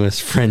 strenuous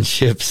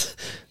friendships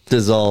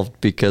dissolved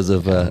because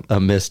of a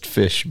missed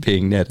fish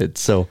being netted.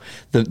 So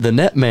the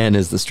net man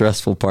is the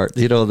stressful part.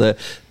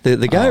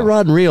 The guy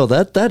rod and reel,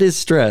 that is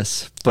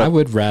stress. But I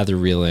would rather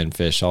reel in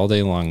fish all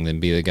day long than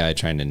be the guy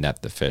trying to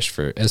net the fish,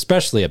 for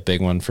especially a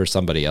big one, for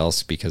somebody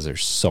else, because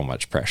there's so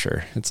much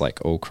pressure. It's like,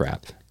 oh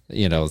crap.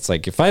 It's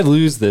like, if I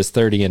lose this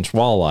 30-inch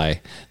walleye,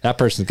 that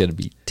person's going to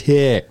be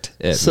ticked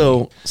at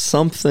me.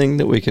 Something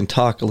that we can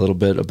talk a little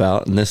bit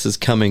about, and this is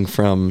coming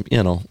from,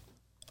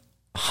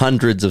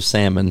 hundreds of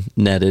salmon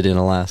netted in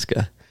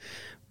Alaska,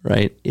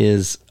 right,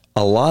 is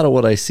a lot of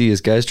what I see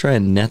is guys try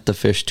and net the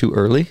fish too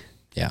early.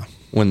 Yeah.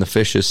 When the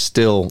fish is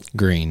still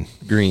green,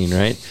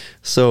 right?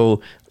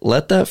 So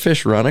let that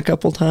fish run a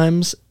couple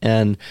times.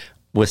 And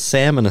with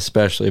salmon,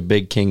 especially a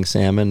big king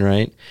salmon,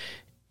 right,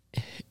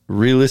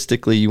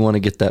 realistically, you want to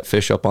get that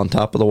fish up on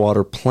top of the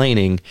water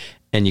planing,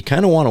 and you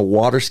kind of want to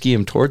water ski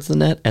him towards the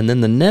net. And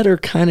then the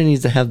netter kind of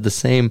needs to have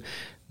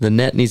the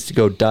net needs to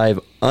go dive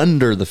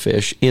under the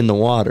fish in the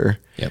water,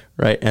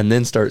 right? And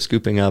then start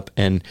scooping up.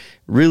 And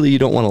really, you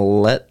don't want to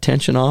let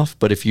tension off.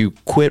 But if you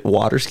quit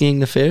water skiing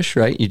the fish,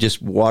 right, you just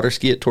water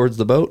ski it towards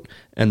the boat,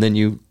 and then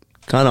you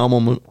kind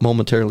of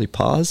momentarily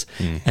pause,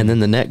 and then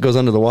the net goes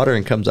under the water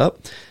and comes up.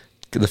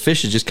 The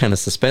fish is just kind of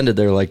suspended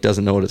there, like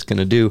doesn't know what it's going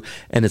to do,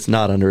 and it's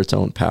not under its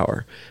own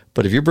power.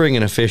 But if you're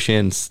bringing a fish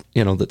in,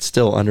 that's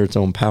still under its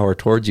own power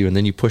towards you, and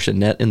then you push a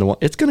net in the water,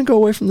 it's going to go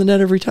away from the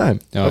net every time.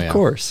 Of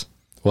course.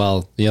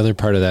 Well, the other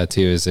part of that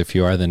too is, if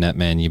you are the net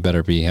man, you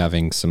better be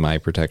having some eye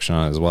protection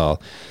on as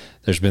well.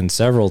 There's been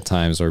several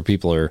times where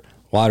people are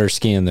water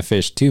skiing the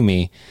fish to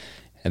me,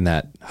 and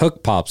that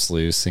hook pops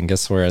loose, and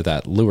guess where?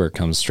 That lure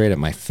comes straight at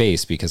my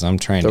face because I'm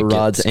trying to get the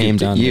rod's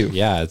aimed at you.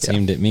 Yeah, it's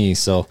aimed at me.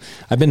 So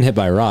I've been hit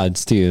by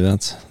rods too.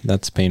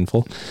 That's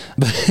painful.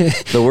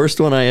 The worst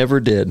one I ever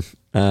did,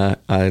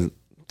 I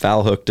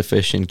foul hooked a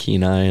fish in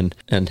Kenai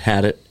and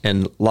had it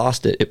and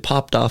lost it. It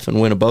popped off and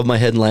went above my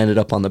head and landed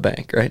up on the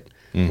bank, right?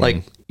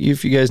 Like,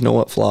 if you guys know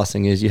what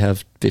flossing is, you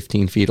have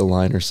 15 feet of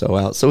line or so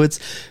out. So it's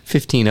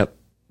 15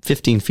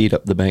 feet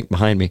up the bank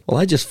behind me. Well,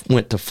 I just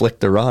went to flick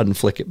the rod and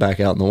flick it back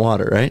out in the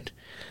water, right?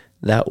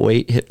 That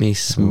weight hit me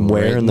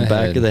somewhere right in the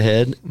back of the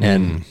head.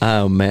 And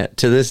oh man,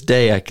 to this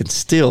day, I can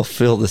still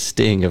feel the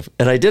sting and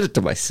I did it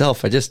to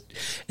myself. And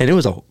it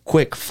was a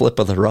quick flip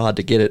of the rod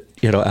to get it,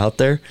 out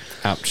there.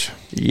 Ouch.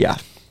 Yeah.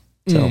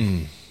 So.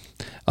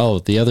 Oh,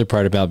 the other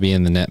part about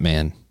being the net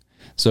man.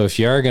 So if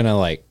you are going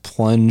to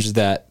plunge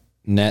that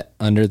net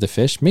under the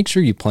fish, make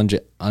sure you plunge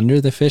it under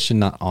the fish and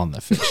not on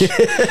the fish.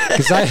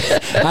 Because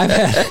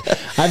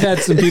I've had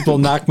some people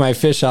knock my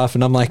fish off,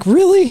 and I'm like,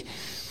 really?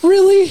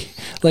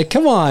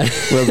 Come on.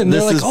 Well, and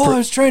they're like, I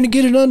was trying to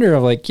get it under.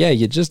 I'm like, yeah,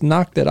 you just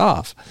knocked it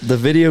off. The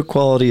video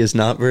quality is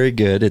not very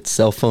good. It's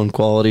cell phone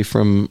quality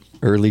from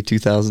early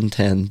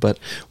 2010, but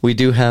we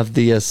do have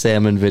the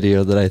salmon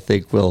video that I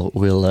think will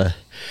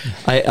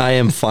I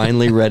am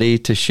finally ready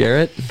to share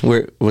it.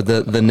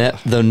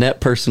 The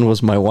net person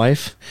was my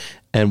wife,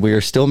 and we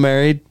are still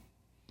married.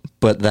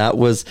 But that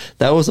was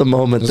a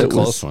moment that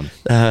was a close one.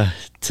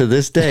 To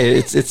this day,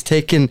 it's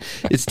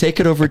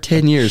taken over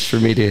 10 years for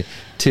me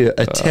to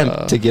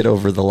attempt to get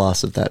over the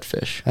loss of that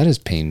fish. That is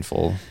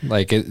painful.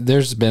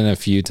 There's been a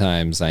few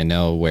times I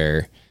know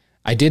where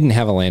I didn't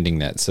have a landing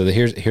net. So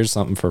here's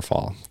something for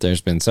fall.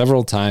 There's been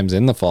several times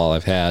in the fall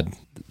I've had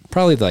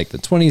probably the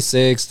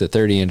 26 to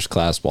 30 inch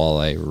class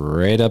walleye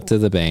right up to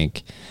the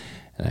bank.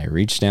 and I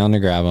reach down to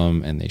grab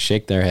them, and they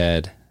shake their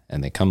head,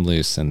 and they come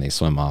loose, and they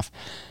swim off.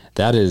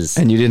 That is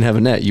And you didn't have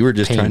a net. You were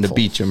just painful. trying to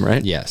beach them,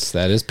 right? Yes,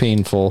 that is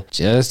painful.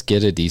 Just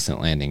get a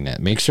decent landing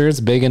net. Make sure it's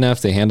big enough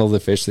to handle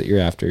the fish that you're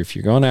after. If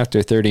you're going after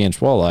 30-inch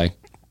walleye,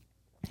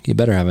 you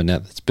better have a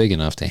net that's big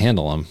enough to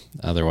handle them.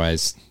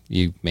 Otherwise,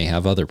 you may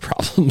have other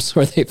problems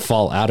where they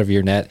fall out of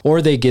your net,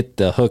 or they get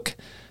the hook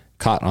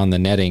caught on the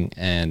netting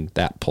and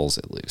that pulls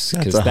it loose.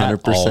 That's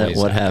 100%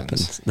 what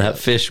happens. That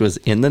fish was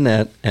in the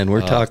net, and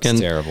we're talking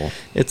terrible.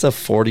 It's a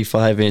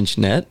 45-inch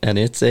net, and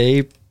it's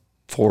a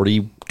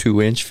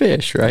 42-inch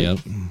fish, right? Yep.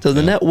 So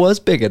the net was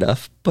big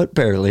enough, but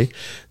barely.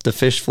 The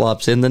fish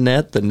flops in the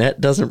net. The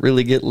net doesn't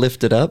really get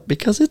lifted up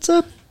because it's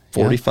a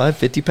 45,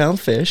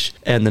 50-pound fish,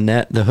 and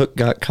the hook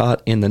got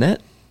caught in the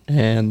net,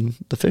 and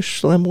the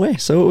fish swam away.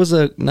 So it was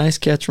a nice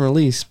catch and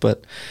release,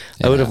 but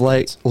I would have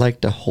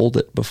liked to hold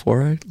it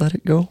before I let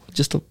it go,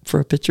 just for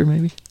a picture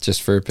maybe.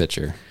 Just for a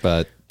picture.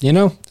 But,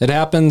 it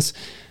happens.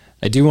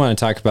 I do want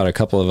to talk about a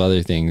couple of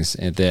other things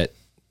that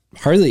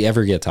hardly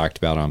ever get talked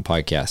about on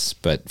podcasts,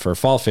 but for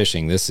fall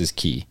fishing, this is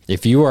key.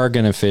 If you are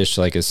going to fish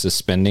like a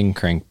suspending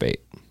crankbait,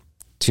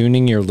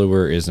 tuning your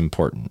lure is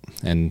important.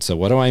 And so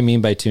what do I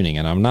mean by tuning?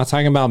 And I'm not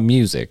talking about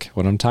music.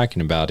 What I'm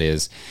talking about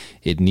is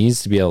it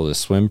needs to be able to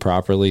swim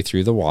properly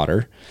through the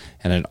water,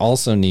 and it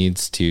also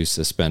needs to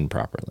suspend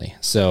properly.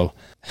 So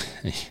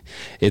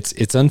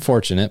it's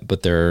unfortunate,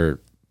 but there are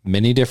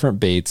many different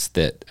baits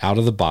that out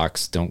of the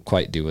box don't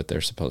quite do what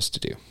they're supposed to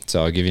do.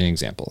 So I'll give you an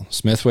example.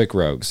 Smithwick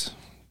Rogues.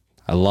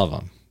 I love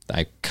them.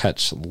 I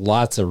catch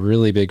lots of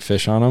really big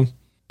fish on them,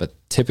 but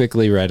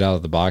typically right out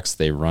of the box,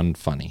 they run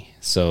funny.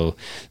 So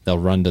they'll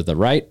run to the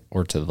right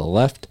or to the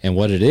left. And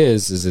what it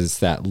is it's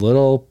that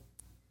little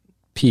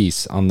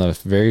piece on the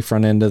very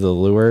front end of the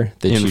lure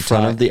that in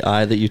front of the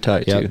eye that you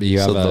tie to. You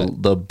so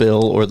have the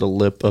bill or the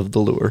lip of the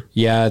lure.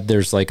 Yeah,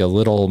 there's like a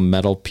little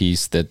metal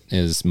piece that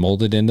is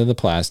molded into the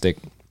plastic.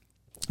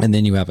 And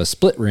then you have a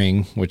split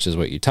ring, which is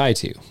what you tie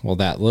to. Well,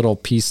 that little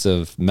piece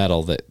of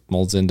metal that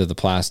molds into the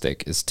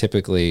plastic is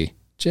typically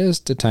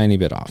just a tiny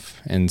bit off.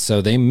 And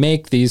so they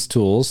make these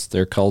tools.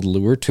 They're called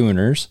lure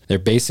tuners. They're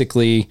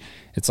basically,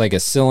 it's like a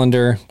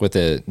cylinder with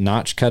a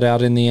notch cut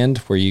out in the end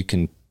where you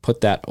can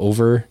put that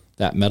over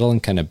that metal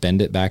and kind of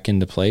bend it back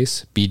into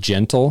place. Be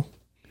gentle,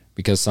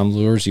 because some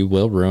lures you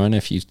will ruin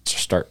if you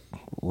start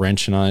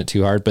wrenching on it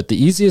too hard. But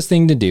the easiest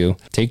thing to do,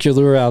 take your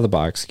lure out of the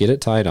box, get it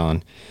tied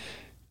on,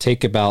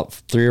 take about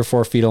 3 or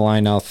 4 feet of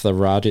line off the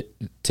rod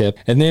tip,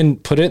 and then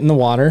put it in the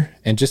water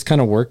and just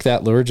kind of work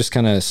that lure. Just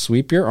kind of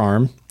sweep your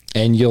arm,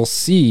 and you'll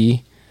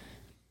see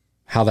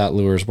how that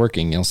lure is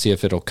working. You'll see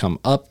if it'll come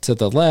up to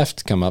the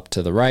left, come up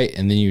to the right,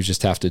 and then you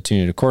just have to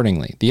tune it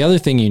accordingly. The other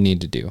thing you need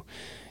to do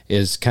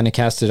is kind of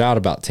cast it out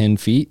about 10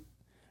 feet,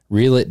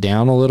 reel it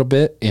down a little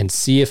bit, and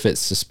see if it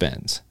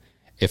suspends.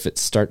 If it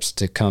starts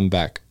to come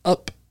back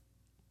up,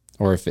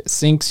 or if it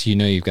sinks,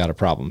 you've got a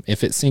problem.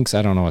 If it sinks,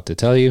 I don't know what to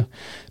tell you,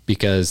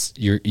 because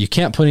you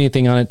can't put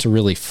anything on it to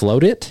really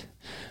float it.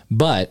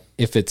 But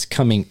if it's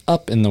coming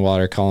up in the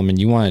water column and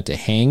you want it to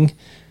hang,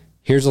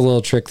 here's a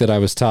little trick that I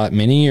was taught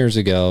many years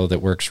ago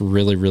that works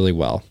really, really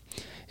well.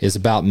 Is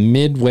about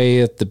midway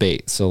at the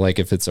bait. So like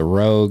if it's a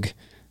rogue,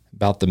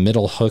 about the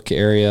middle hook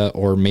area,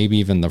 or maybe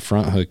even the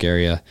front hook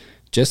area,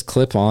 just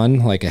clip on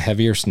like a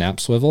heavier snap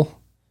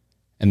swivel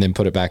and then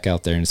put it back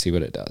out there and see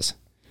what it does.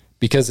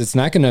 Because it's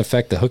not going to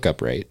affect the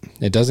hookup rate.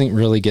 It doesn't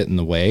really get in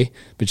the way,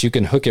 but you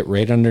can hook it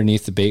right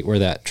underneath the bait where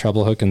that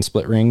treble hook and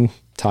split ring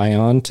tie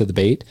on to the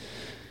bait.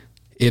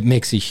 It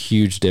makes a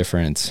huge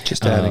difference.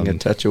 Just adding a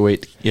touch of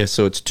weight. Yeah,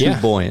 so it's too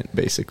buoyant,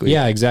 basically.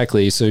 Yeah,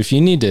 exactly. So if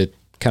you need to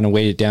kind of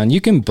weight it down, you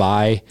can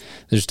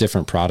there's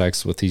different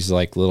products with these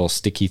like little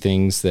sticky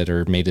things that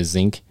are made of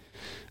zinc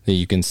that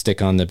you can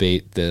stick on the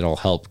bait that'll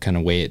help kind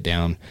of weigh it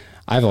down.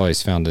 I've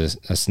always found a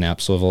snap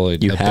swivel, a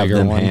bigger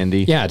them one.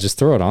 handy. Yeah, just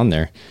throw it on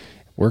there.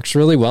 Works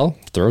really well.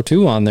 Throw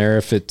 2 on there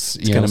if it's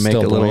going to make a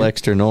little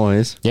extra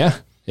noise. Yeah,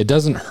 it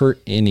doesn't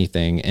hurt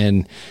anything.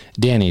 And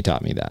Danny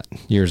taught me that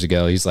years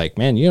ago. He's like,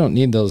 man, you don't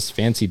need those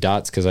fancy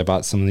dots, because I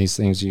bought some of these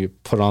things you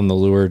put on the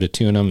lure to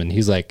tune them. And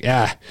he's like,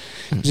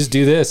 just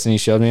do this. And he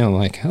showed me. I'm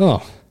like,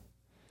 oh,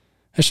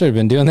 I should have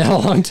been doing that a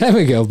long time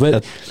ago.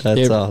 But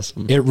that's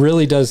awesome. It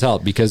really does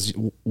help, because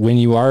when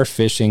you are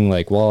fishing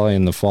like walleye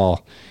in the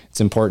fall, it's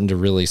important to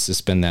really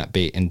suspend that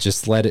bait and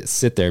just let it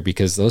sit there,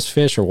 because those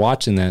fish are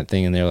watching that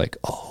thing and they're like,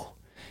 oh,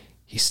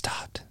 he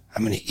stopped.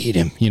 I'm going to eat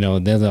him.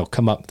 And then they'll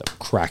come up, they'll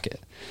crack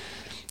it.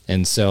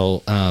 And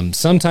so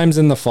sometimes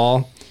in the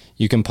fall,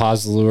 you can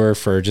pause the lure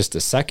for just a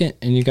second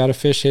and you got a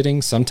fish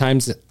hitting.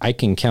 Sometimes I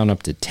can count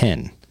up to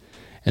 10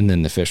 and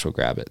then the fish will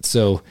grab it.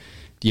 So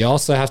you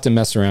also have to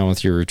mess around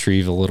with your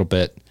retrieve a little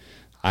bit.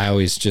 I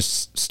always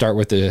just start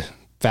with the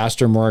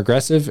faster, more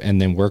aggressive,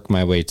 and then work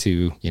my way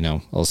to,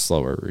 a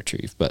slower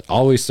retrieve. But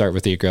always start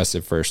with the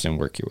aggressive first and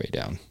work your way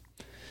down.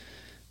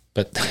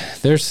 But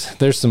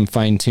there's some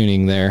fine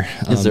tuning there.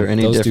 Is there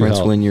any difference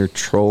when you're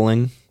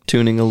trolling,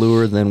 tuning a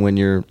lure, than when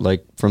you're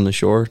like from the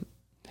shore?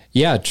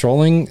 Yeah,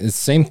 trolling is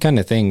the same kind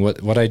of thing.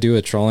 What I do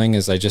with trolling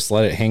is I just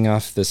let it hang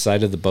off the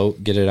side of the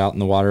boat, get it out in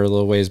the water a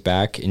little ways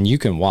back, and you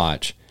can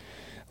watch.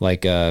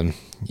 Like,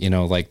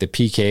 like the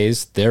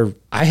PKs,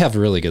 I have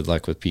really good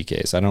luck with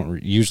PKs. I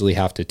don't usually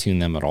have to tune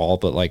them at all,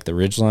 but like the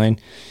Ridgeline,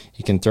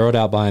 you can throw it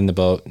out behind the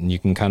boat and you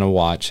can kind of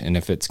watch. And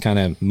if it's kind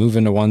of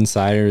moving to one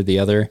side or the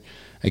other,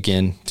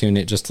 again, tune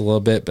it just a little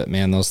bit. But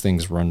man, those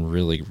things run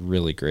really,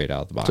 really great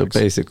out of the box. So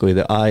basically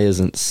the eye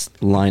isn't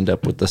lined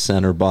up with the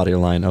center body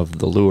line of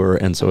the lure.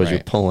 And so as you're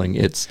pulling,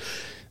 it's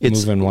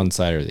moving one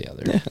side or the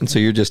other. Yeah, and so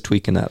you're just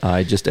tweaking that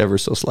eye just ever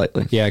so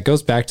slightly. Yeah, it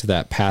goes back to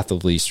that path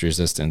of least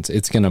resistance.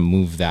 It's going to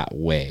move that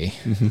way.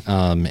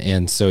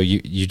 And so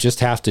you just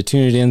have to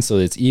tune it in so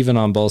it's even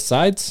on both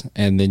sides,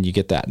 and then you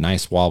get that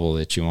nice wobble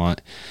that you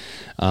want.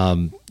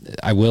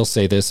 I will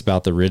say this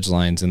about the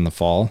Ridgelines in the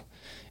fall.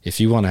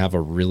 If you want to have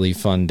a really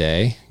fun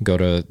day, go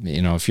to,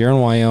 if you're in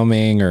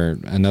Wyoming or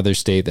another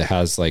state that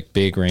has like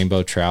big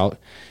rainbow trout,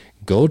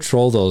 go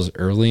troll those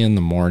early in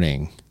the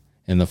morning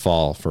in the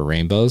fall for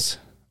rainbows.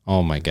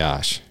 Oh my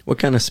gosh. What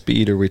kind of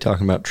speed are we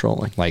talking about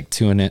trolling? Like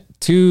 2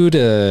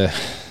 to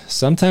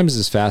sometimes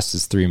as fast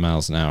as 3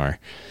 miles an hour.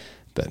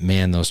 But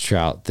man, those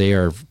trout, they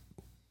are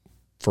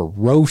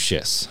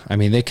ferocious. I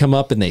mean, they come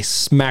up and they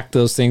smack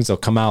those things. They'll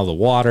come out of the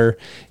water.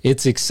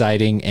 It's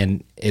exciting.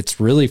 And it's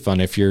really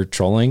fun if you're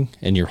trolling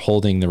and you're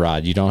holding the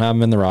rod. You don't have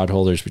them in the rod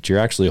holders, but you're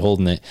actually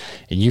holding it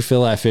and you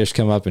feel that fish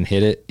come up and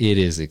hit it. It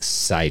is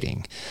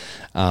exciting.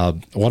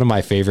 One of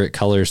my favorite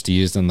colors to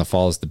use in the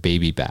fall is the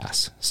baby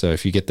bass. So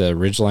if you get the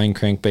Ridgeline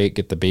crankbait,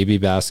 get the baby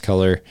bass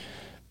color.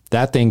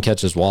 That thing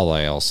catches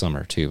walleye all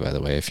summer too, by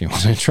the way. If you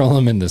want to troll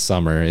them in the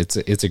summer, it's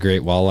a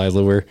great walleye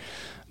lure.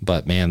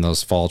 But man,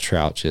 those fall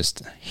trout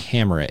just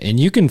hammer it. And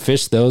you can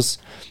fish those.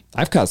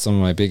 I've caught some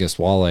of my biggest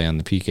walleye on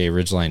the PK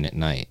Ridgeline at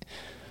night.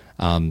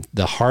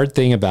 The hard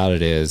thing about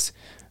it is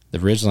the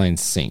Ridgelines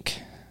sink.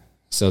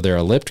 So they're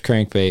a lipped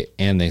crankbait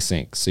and they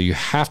sink. So you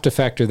have to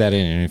factor that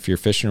in. And if you're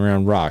fishing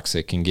around rocks,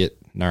 it can get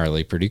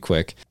gnarly pretty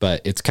quick.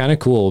 But it's kind of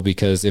cool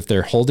because if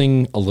they're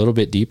holding a little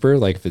bit deeper,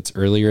 like if it's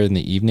earlier in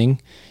the evening,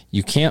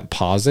 you can't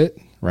pause it,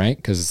 right?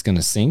 Because it's going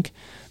to sink.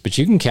 But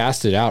you can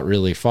cast it out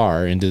really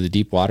far into the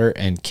deep water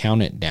and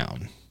count it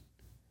down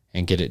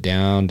and get it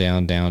down,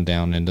 down, down,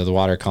 down into the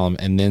water column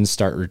and then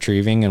start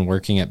retrieving and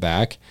working it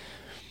back.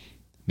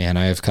 Man,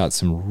 I have caught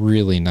some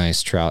really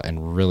nice trout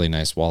and really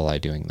nice walleye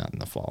doing that in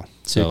the fall.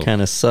 So you're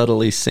kind of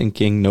subtly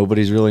sinking.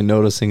 Nobody's really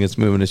noticing it's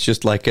moving. It's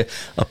just like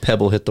a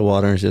pebble hit the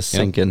water and it's just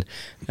sinking.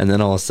 And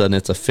then all of a sudden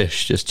it's a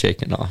fish just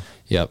shaking off.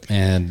 Yep.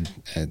 And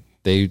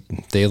they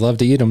love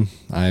to eat them.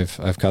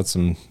 I've caught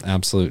some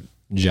absolute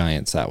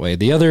giants that way.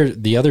 The other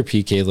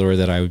PK lure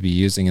that I would be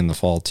using in the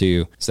fall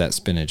too is that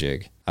spinner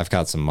jig. I've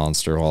got some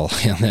monster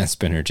walleye on that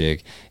spinner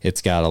jig.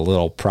 It's got a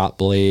little prop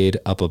blade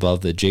up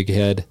above the jig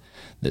head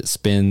that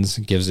spins,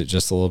 gives it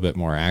just a little bit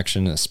more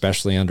action,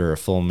 especially under a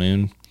full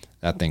moon.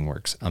 That thing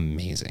works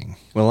amazing.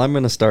 Well, I'm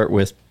going to start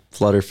with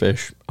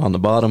flutterfish on the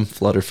bottom,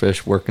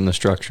 flutterfish working the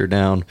structure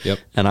down. Yep.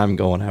 And I'm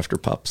going after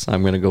pups.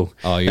 I'm going to go.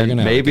 Oh, you're going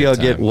to maybe I'll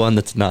get one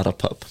that's not a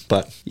pup.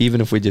 But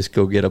even if we just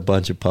go get a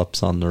bunch of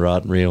pups on the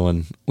rod and reel,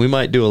 and we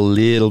might do a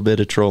little bit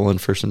of trolling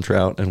for some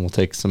trout, and we'll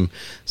take some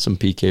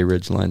PK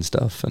Ridgeline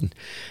stuff. And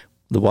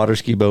the water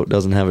ski boat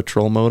doesn't have a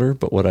troll motor,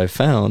 but what I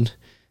found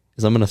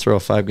is I'm going to throw a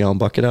 5-gallon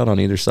bucket out on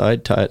either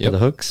side, tie it to the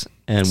hooks,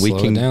 and we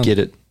can get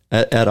it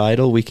at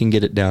idle. We can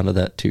get it down to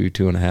that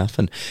 2.5.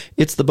 And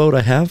it's the boat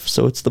I have,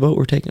 so it's the boat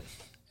we're taking.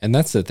 And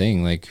that's the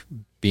thing, like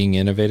being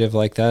innovative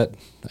like that,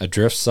 a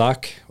drift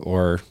sock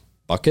or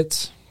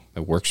buckets,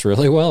 it works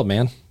really well,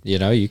 man.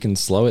 You can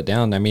slow it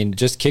down. I mean,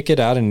 just kick it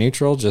out in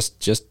neutral,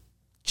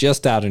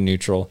 just out of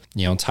neutral,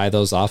 tie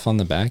those off on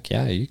the back.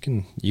 Yeah, you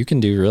can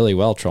do really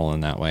well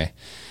trolling that way.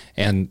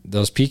 And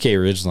those PK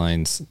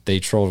Ridgelines, they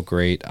troll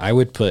great. I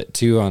would put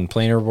 2 on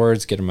planer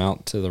boards, get them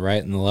out to the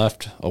right and the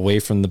left away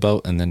from the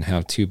boat, and then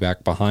have 2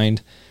 back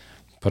behind.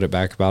 Put it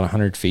back about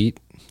 100 feet.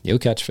 You'll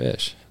catch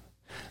fish.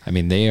 I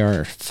mean, they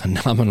are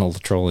phenomenal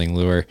trolling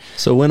lure.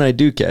 So when I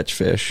do catch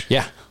fish,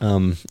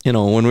 when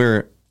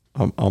we're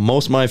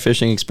most of my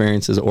fishing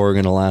experience is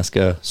Oregon,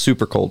 Alaska,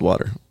 super cold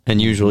water, and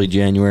usually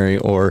January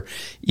or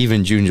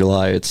even June,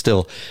 July. It's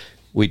still.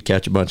 We'd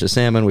catch a bunch of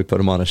salmon. We put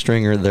them on a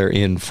stringer. They're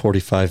in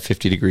 45,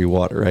 50 degree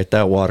water, right?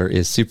 That water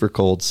is super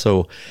cold.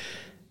 So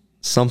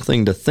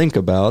something to think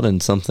about,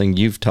 and something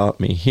you've taught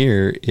me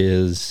here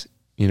is,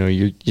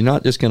 you're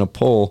not just going to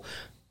pull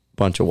a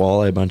bunch of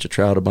walleye, a bunch of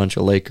trout, a bunch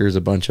of Lakers, a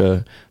bunch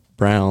of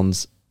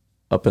browns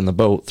up in the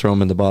boat, throw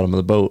them in the bottom of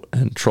the boat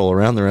and troll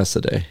around the rest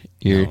of the day.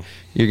 You're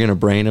going to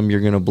brain them.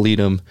 You're going to bleed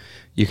them.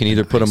 You can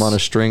either put them on a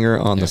stringer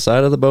on the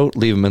side of the boat,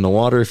 leave them in the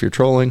water if you're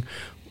trolling,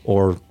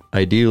 or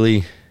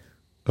ideally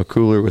a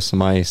cooler with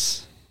some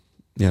ice,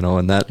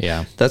 and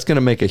that's going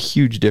to make a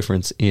huge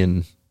difference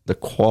in the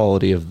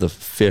quality of the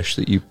fish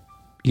that you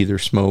either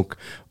smoke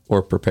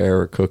or prepare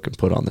or cook and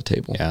put on the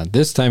table. Yeah,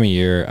 this time of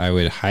year, I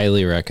would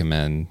highly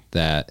recommend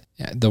that.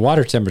 The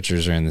water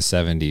temperatures are in the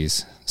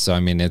 70s, so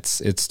I mean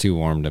it's too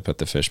warm to put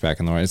the fish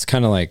back in the water. It's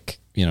kind of like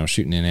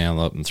shooting an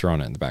antelope and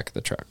throwing it in the back of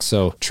the truck.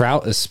 So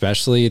trout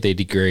especially, they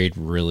degrade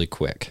really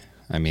quick.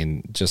 I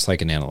mean, just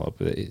like an antelope,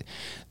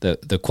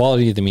 the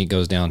quality of the meat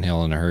goes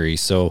downhill in a hurry.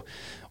 So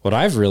what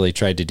I've really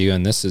tried to do,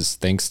 and this is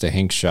thanks to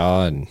Hank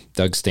Shaw and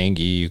Doug Stange,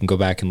 you can go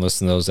back and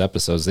listen to those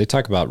episodes. They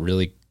talk about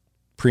really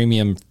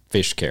premium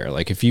fish care.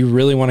 Like if you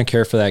really want to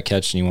care for that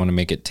catch and you want to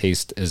make it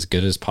taste as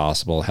good as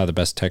possible, have the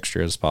best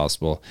texture as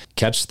possible,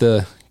 catch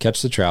the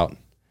trout,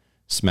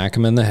 smack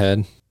them in the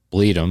head,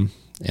 bleed them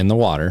in the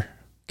water.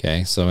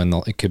 Okay. So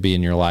it could be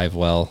in your live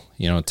well,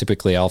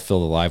 typically I'll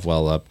fill the live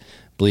well up,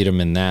 bleed them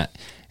in that,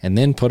 and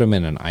then put them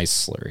in an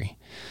ice slurry.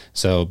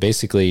 So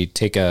basically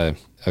take a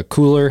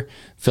cooler,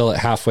 fill it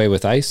halfway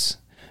with ice,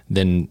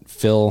 then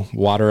fill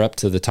water up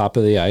to the top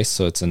of the ice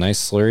so it's a nice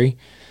slurry.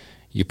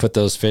 You put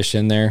those fish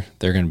in there,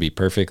 they're going to be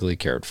perfectly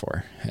cared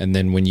for. And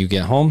then when you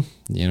get home,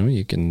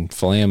 you can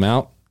fillet them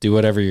out, do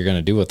whatever you're going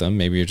to do with them.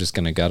 Maybe you're just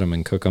going to gut them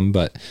and cook them,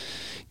 but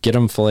get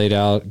them filleted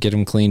out, get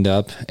them cleaned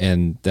up,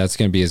 and that's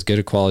going to be as good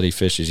a quality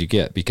fish as you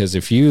get. Because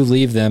if you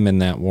leave them in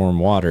that warm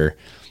water,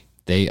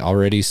 they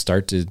already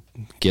start to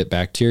get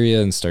bacteria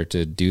and start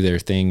to do their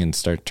thing and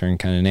start to turn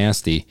kind of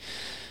nasty.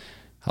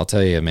 I'll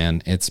tell you,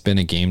 man, it's been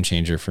a game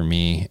changer for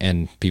me,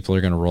 and people are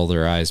going to roll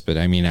their eyes. But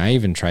I mean, I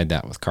even tried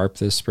that with carp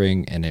this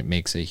spring, and it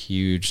makes a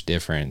huge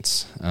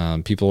difference.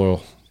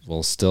 People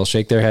will still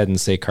shake their head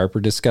and say carp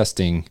are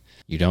disgusting.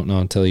 You don't know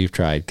until you've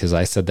tried, because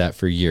I said that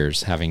for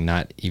years, having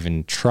not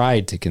even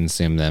tried to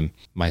consume them.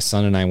 My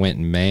son and I went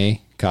in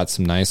May, caught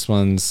some nice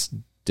ones,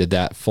 did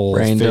that full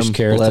fish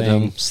care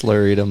thing.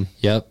 Slurried them.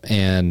 Yep,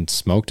 and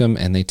smoked them,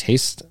 and they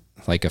taste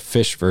like a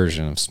fish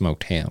version of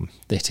smoked ham.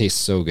 They taste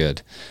so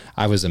good.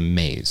 I was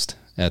amazed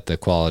at the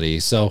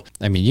quality. So,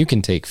 I mean, you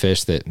can take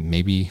fish that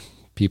maybe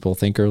people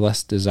think are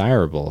less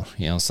desirable.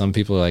 Some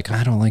people are like,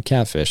 I don't like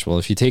catfish. Well,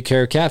 if you take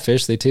care of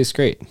catfish, they taste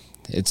great.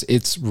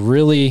 It's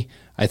really,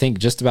 I think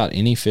just about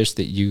any fish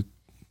that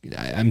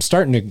I'm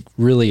starting to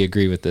really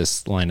agree with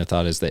this line of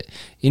thought, is that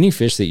any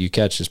fish that you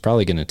catch is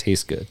probably going to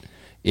taste good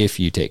if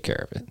you take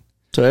care of it.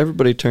 So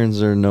everybody turns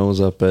their nose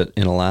up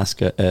in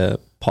Alaska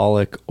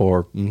pollock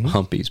or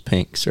humpies,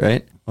 pinks,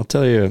 right? I'll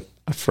tell you,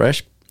 a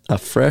fresh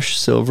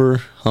silver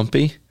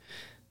humpy,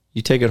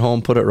 you take it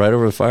home, put it right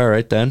over the fire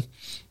right then,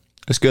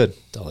 it's good.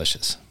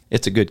 Delicious.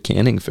 It's a good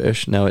canning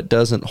fish. Now, it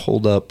doesn't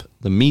hold up,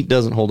 the meat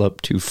doesn't hold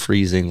up to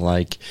freezing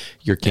like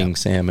your king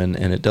salmon,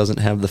 and it doesn't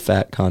have the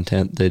fat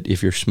content that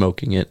if you're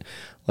smoking it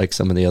like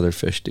some of the other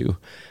fish do.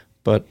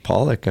 But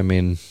pollock, I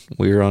mean,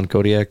 we were on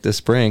Kodiak this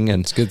spring,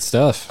 and it's good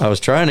stuff. I was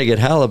trying to get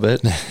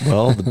halibut.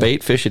 Well, the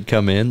bait fish had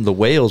come in. The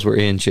whales were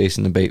in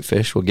chasing the bait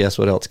fish. Well, guess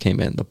what else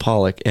came in? The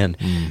pollock.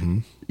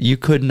 And you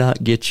could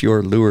not get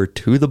your lure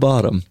to the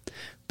bottom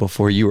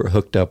before you were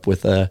hooked up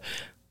with a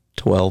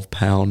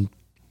 12-pound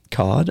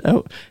cod.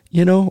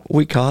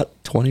 We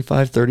caught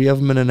 25, 30 of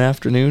them in an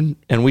afternoon,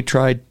 and we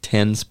tried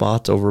 10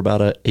 spots over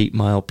about a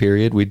 8-mile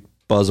period. We'd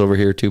buzz over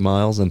here 2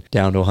 miles and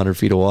down to 100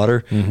 feet of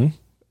water.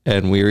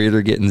 And we were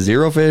either getting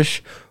zero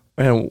fish,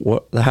 and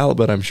the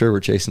halibut, I'm sure, were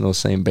chasing those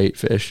same bait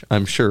fish.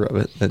 I'm sure of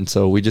it. And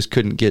so we just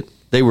couldn't get,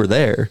 they were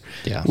there.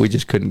 Yeah. We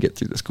just couldn't get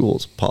through the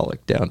schools,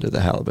 pollock down to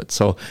the halibut.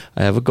 So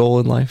I have a goal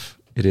in life.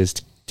 It is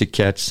to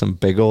catch some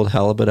big old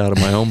halibut out of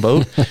my own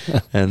boat.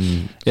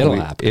 And it'll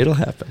happen. It'll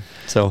happen.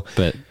 So,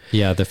 but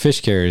yeah, the fish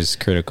care is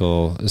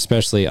critical,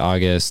 especially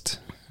August.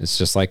 It's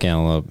just like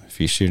antelope.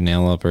 If you shoot an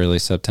antelope early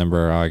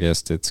September or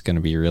August, it's going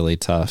to be really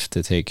tough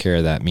to take care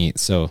of that meat.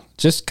 So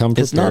just come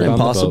prepared. It's not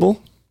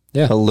impossible.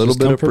 Yeah, a little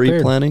bit of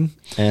pre-planning,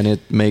 and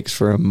it makes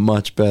for a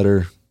much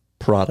better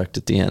product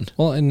at the end.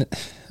 Well, and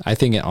I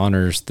think it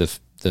honors the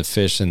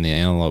fish and the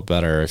antelope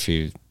better if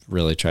you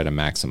really try to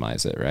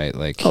maximize it, right?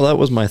 That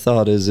was my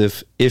thought, is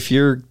if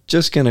you're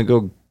just going to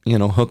go,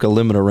 hook a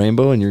limit of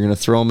rainbow and you're going to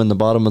throw them in the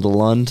bottom of the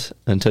Lund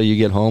until you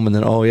get home, and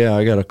then,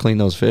 I got to clean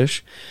those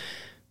fish.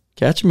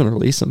 Catch them and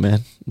release them,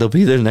 man. They'll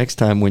be there next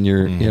time when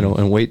you're,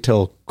 and wait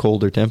till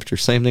colder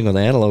temperatures. Same thing with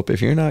antelope.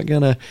 If you're not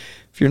gonna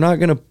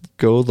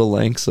go the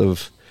lengths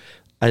of,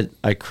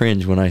 I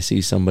cringe when I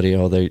see somebody,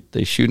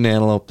 they shoot an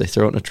antelope, they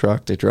throw it in a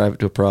truck, they drive it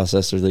to a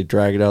processor, they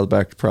drag it out of the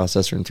back of the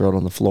processor and throw it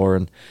on the floor,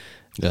 and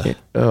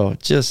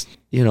it's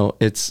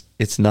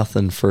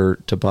nothing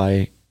to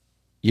buy.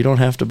 You don't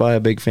have to buy a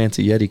big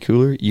fancy Yeti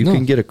cooler. You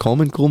can get a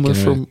Coleman cooler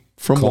from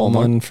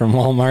Walmart. From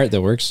Walmart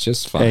that works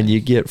just fine. And you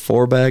get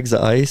 4 bags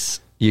of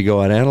ice. You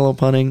go out antelope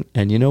hunting,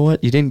 and you know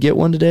what? You didn't get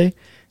one today.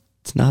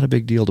 It's not a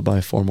big deal to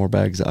buy 4 more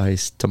bags of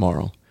ice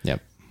tomorrow.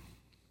 Yep.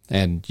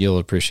 And you'll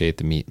appreciate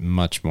the meat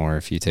much more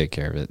if you take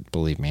care of it,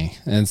 believe me.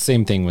 And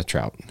same thing with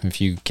trout.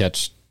 If you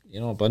catch,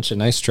 a bunch of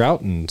nice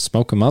trout and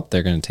smoke them up,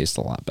 they're going to taste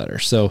a lot better.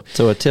 So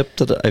a tip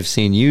that I've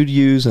seen you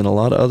use and a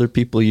lot of other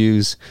people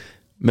use,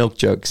 milk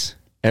jugs.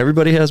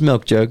 Everybody has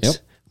milk jugs. Yep.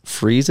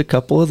 Freeze a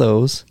couple of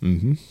those.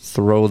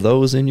 Throw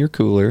those in your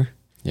cooler.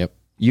 Yep.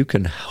 You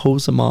can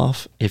hose them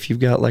off if you've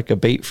got like a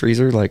bait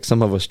freezer, like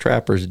some of us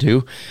trappers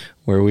do,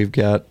 where we've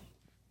got,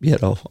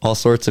 all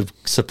sorts of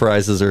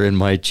surprises are in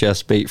my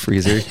chest bait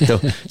freezer.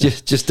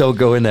 just don't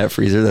go in that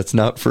freezer. That's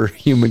not for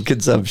human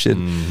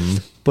consumption.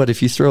 But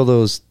if you throw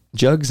those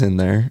jugs in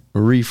there,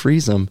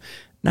 refreeze them.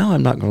 Now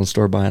I'm not going to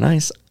store buying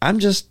ice. I'm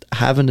just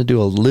having to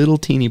do a little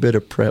teeny bit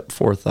of prep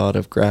forethought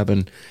of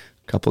grabbing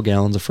a couple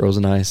gallons of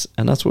frozen ice.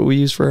 And that's what we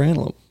use for our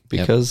antelope.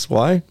 Because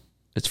why?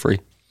 It's free.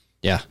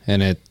 Yeah.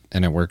 And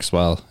it works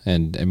well.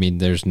 And I mean,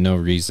 there's no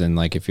reason,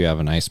 like if you have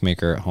an ice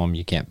maker at home,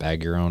 you can't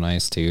bag your own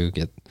ice too.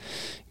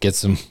 Get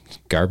some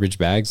garbage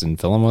bags and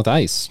fill them with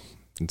ice.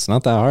 It's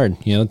not that hard.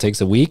 It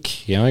takes a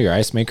week. Your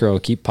ice maker will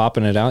keep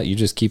popping it out. You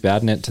just keep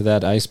adding it to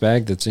that ice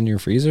bag that's in your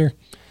freezer.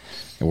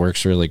 It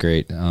works really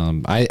great.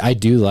 I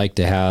do like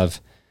to have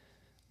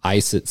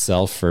ice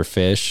itself for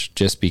fish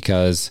just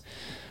because,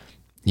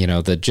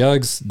 the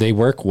jugs, they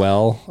work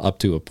well up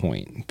to a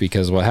point,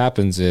 because what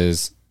happens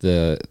is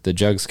the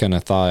jugs kind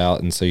of thaw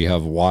out. And so you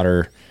have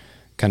water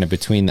kind of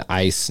between the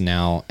ice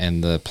now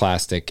and the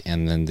plastic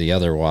and then the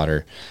other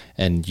water.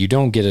 And you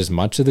don't get as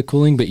much of the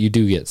cooling, but you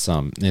do get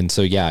some. And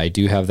so, yeah, I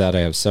do have that. I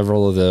have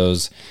several of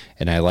those,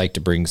 and I like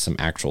to bring some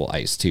actual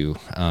ice too.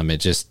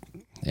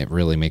 It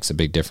really makes a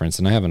big difference.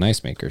 And I have an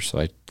ice maker, so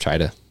I try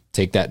to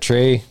take that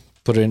tray,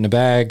 put it in a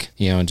bag,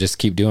 and just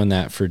keep doing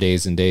that for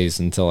days and days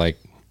until I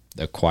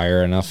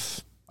acquire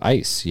enough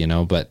ice,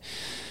 but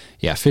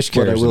yeah, fish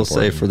carrier. What I will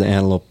say for the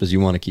antelope is you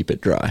want to keep it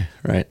dry,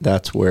 right?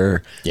 That's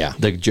where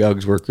the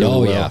jugs work really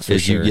well. Yeah, for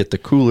sure. You get the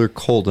cooler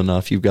cold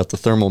enough. You've got the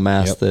thermal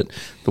mass that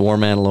the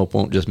warm antelope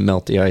won't just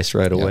melt the ice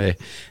right away.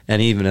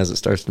 And even as it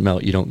starts to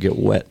melt, you don't get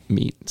wet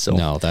meat. So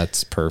no,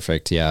 that's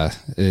perfect. Yeah,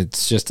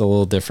 it's just a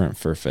little different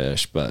for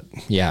fish, but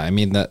yeah, I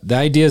mean the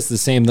idea is the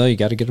same though. You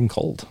got to get them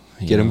cold.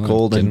 Get them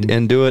cold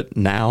and do it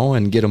now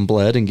and get them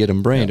bled and get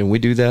them brained. And we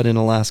do that in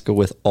Alaska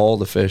with all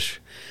the fish.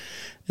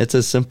 It's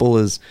as simple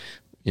as,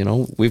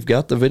 we've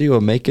got the video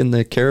of making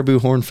the caribou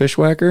horn fish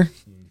whacker.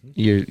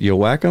 You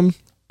whack them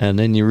and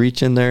then you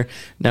reach in there.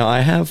 Now I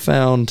have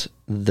found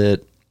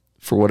that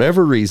for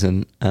whatever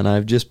reason, and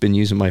I've just been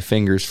using my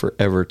fingers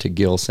forever to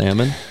gill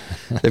salmon.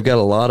 They've got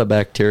a lot of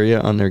bacteria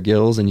on their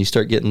gills, and you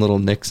start getting little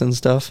nicks and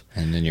stuff.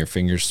 And then your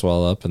fingers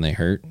swell up and they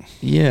hurt.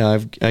 Yeah,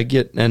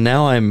 and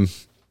now I'm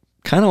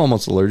kind of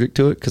almost allergic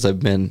to it because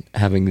I've been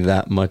having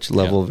that much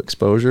level of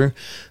exposure.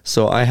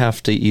 So I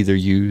have to either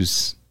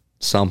use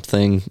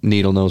something,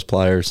 needle nose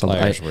pliers, something.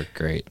 Pliers work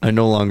great. I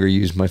no longer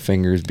use my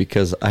fingers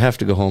because I have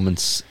to go home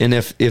and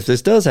if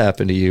this does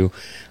happen to you,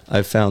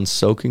 I've found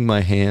soaking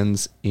my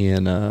hands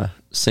in a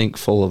sink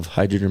full of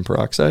hydrogen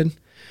peroxide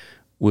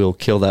will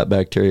kill that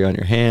bacteria on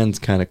your hands,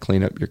 kind of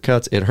clean up your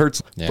cuts. It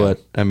hurts,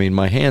 but I mean,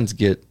 my hands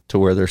get to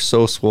where they're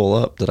so swole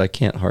up that I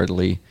can't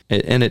hardly.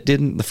 And it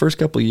didn't the first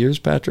couple of years,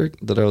 Patrick,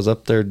 that I was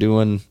up there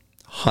doing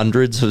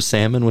hundreds of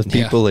salmon with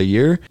people a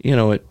year.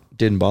 It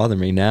didn't bother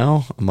me.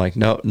 Now I'm like,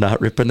 no,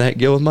 not ripping that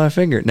gill with my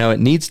finger. Now it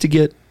needs to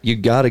get, you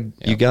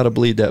gotta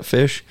bleed that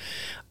fish.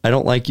 I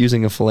don't like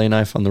using a fillet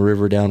knife on the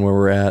river down where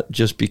we're at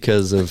just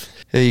because of,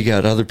 hey, you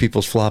got other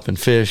people's flopping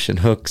fish and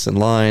hooks and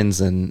lines.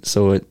 And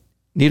so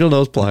needle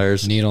nose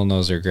pliers. Needle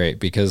nose are great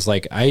because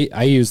like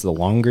I use the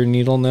longer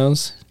needle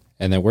nose,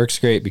 and it works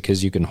great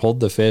because you can hold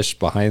the fish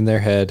behind their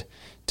head,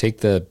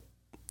 take the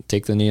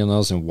needle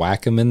nose and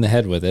whack them in the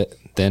head with it,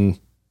 then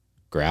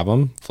grab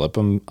them, flip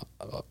them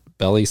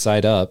belly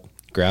side up,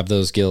 grab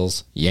those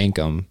gills, yank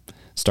them,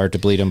 start to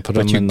bleed them, put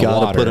them in the water. But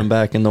you got to put them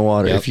back in the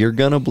water. If you're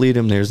going to bleed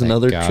them, there's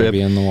another trip.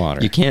 Be in the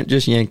water. You can't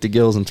just yank the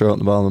gills and throw it in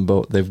the bottom of the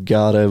boat. They've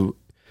got to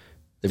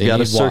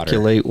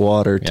circulate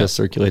water to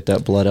circulate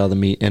that blood out of the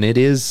meat. And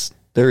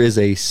there is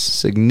a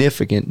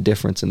significant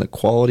difference in the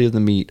quality of the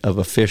meat of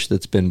a fish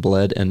that's been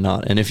bled and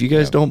not. And if you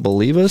guys don't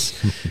believe us,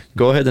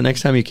 go ahead the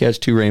next time you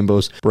catch two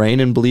rainbows, brain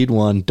and bleed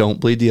one,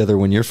 don't bleed the other.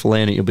 When you're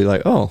filleting it, you'll be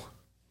like, oh,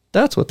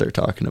 that's what they're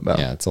talking about.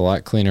 Yeah, it's a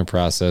lot cleaner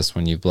process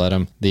when you've bled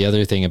them. The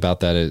other thing about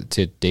that,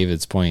 to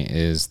David's point,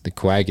 is the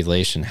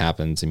coagulation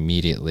happens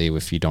immediately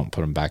if you don't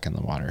put them back in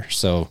the water.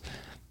 So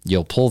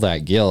you'll pull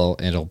that gill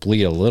and it'll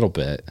bleed a little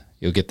bit.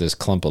 You'll get this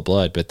clump of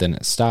blood, but then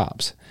it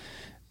stops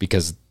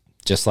because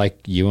just like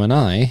you and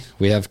I,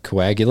 we have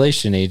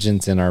coagulation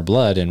agents in our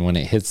blood, and when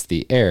it hits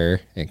the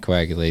air, it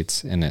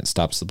coagulates and it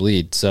stops the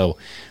bleed. So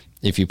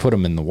if you put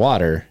them in the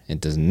water, it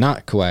does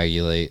not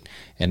coagulate,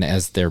 and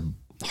as their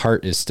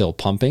heart is still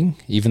pumping,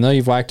 even though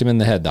you've whacked them in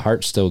the head, the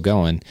heart's still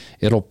going,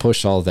 it'll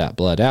push all that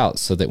blood out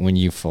so that when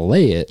you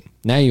fillet it,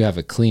 now you have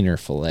a cleaner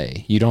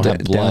fillet. You don't have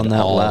blood down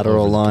that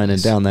lateral line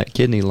and down that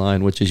kidney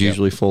line, which is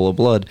usually full of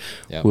blood,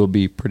 will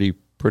be pretty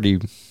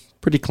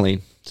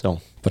clean.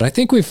 So, but I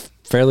think we've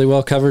fairly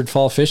well covered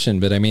fall fishing.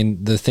 But I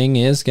mean, the thing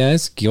is,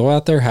 guys, go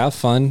out there, have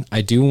fun.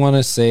 I do want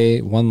to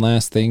say one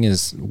last thing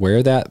is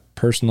wear that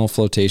personal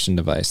flotation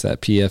device,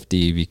 that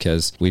PFD,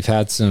 because we've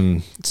had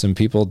some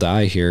people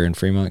die here in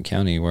Fremont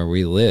County where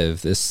we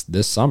live this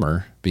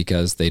summer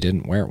because they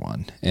didn't wear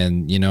one.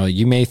 And,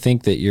 you may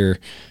think that you're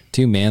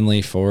too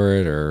manly for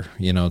it or,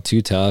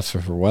 too tough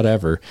or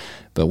whatever.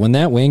 But when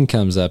that wing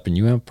comes up and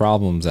you have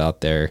problems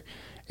out there,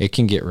 it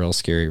can get real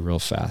scary real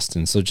fast.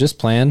 And so just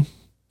plan,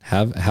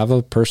 have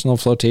a personal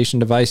flotation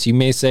device. You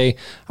may say,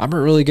 I'm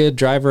a really good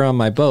driver on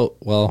my boat.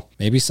 Well,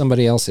 maybe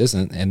somebody else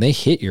isn't, and they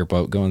hit your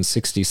boat going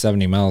 60,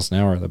 70 miles an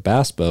hour, the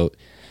bass boat,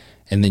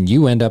 and then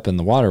you end up in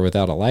the water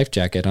without a life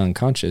jacket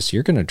unconscious,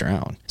 you're going to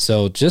drown.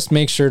 So just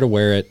make sure to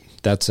wear it.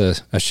 That's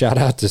a shout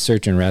out to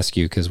search and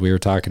rescue, because we were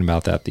talking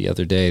about that the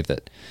other day,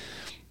 that,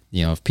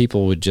 you know, if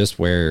people would just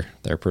wear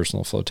their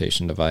personal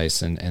flotation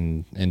device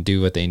and do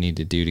what they need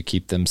to do to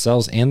keep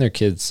themselves and their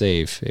kids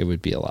safe, it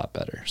would be a lot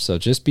better. So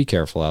just be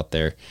careful out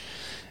there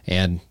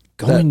and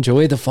go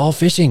enjoy the fall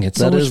fishing. It's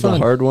so much fun. That is the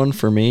hard one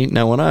for me.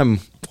 Now, when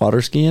I'm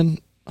water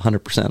skiing,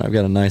 100%, I've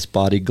got a nice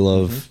body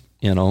glove,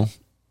 you know,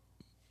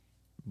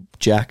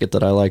 jacket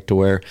that I like to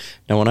wear.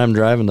 Now, when I'm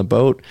driving the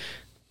boat,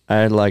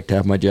 I like to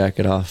have my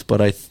jacket off,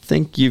 but I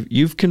think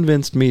you've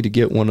convinced me to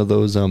get one of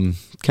those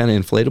kind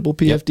of inflatable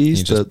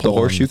PFDs, the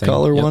horseshoe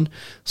collar one,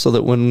 so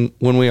that when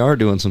we are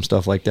doing some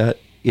stuff like that,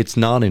 it's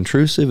not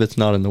intrusive, it's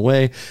not in the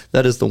way.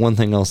 That is the one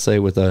thing I'll say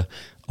with a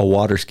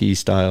water ski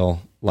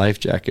style life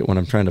jacket when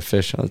I'm trying to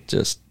fish. It's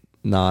just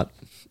not,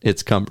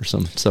 it's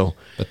cumbersome. So,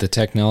 but the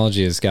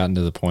technology has gotten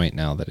to the point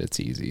now that it's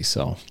easy.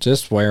 So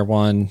just wear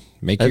one.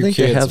 Make your kids wear one. I think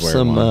they have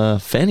some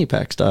fanny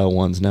pack style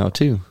ones now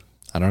too.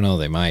 I don't know,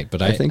 they might,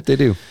 but I think they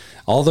do.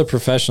 All the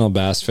professional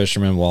bass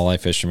fishermen, walleye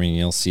fishermen,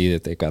 you'll see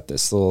that they've got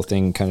this little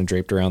thing kind of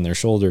draped around their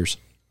shoulders.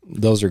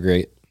 Those are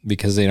great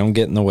because they don't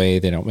get in the way.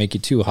 They don't make you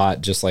too hot,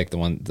 just like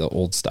the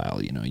old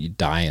style. You know, you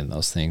die in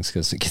those things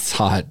because it gets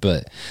hot.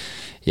 But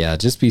yeah,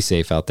 just be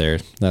safe out there.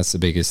 That's the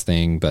biggest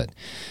thing. But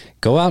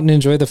go out and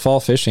enjoy the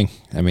fall fishing.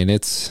 I mean,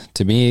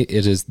 to me,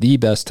 it is the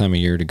best time of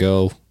year to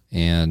go,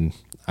 and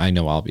I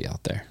know I'll be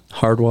out there.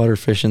 Hard water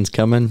fishing's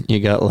coming. You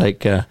got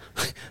like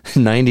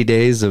 90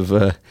 days of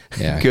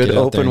good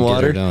open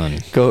water.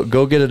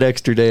 Go get an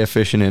extra day of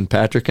fishing in.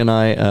 Patrick and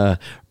I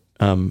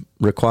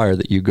require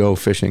that you go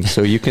fishing.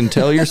 So you can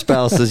tell your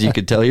spouses, you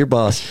can tell your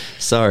boss,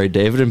 sorry,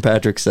 David and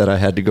Patrick said I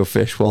had to go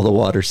fish while the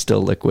water's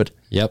still liquid.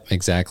 Yep,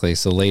 exactly.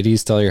 So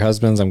ladies, tell your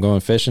husbands I'm going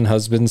fishing.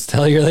 Husbands,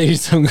 tell your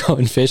ladies I'm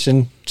going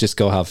fishing. Just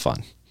go have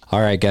fun. All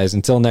right, guys,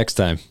 until next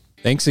time.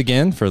 Thanks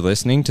again for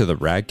listening to the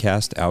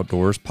Radcast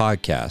Outdoors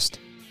podcast.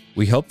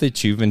 We hope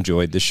that you've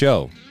enjoyed the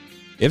show.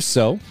 If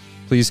so,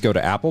 please go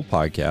to Apple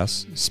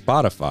Podcasts,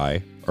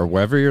 Spotify, or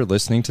wherever you're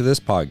listening to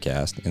this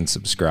podcast and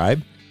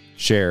subscribe,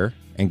 share,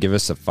 and give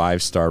us a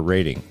 5-star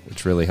rating,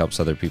 which really helps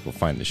other people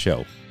find the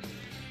show.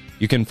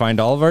 You can find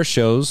all of our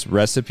shows,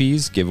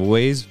 recipes,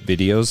 giveaways,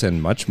 videos,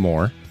 and much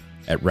more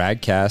at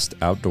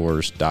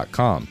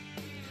radcastoutdoors.com.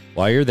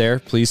 While you're there,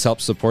 please help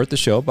support the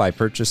show by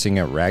purchasing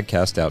a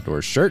Radcast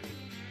Outdoors shirt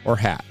or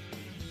hat.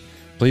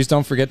 Please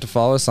don't forget to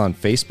follow us on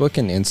Facebook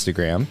and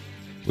Instagram.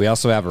 We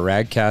also have a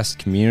Radcast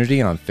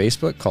community on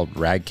Facebook called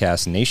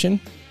Radcast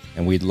Nation,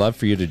 and we'd love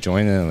for you to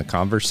join in the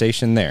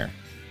conversation there.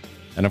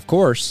 And of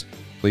course,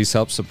 please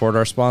help support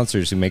our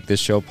sponsors who make this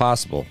show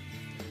possible.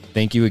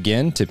 Thank you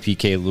again to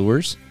PK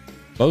Lures,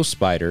 Bow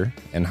Spider,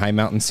 and High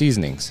Mountain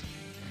Seasonings.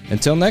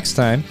 Until next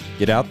time,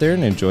 get out there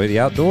and enjoy the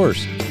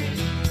outdoors.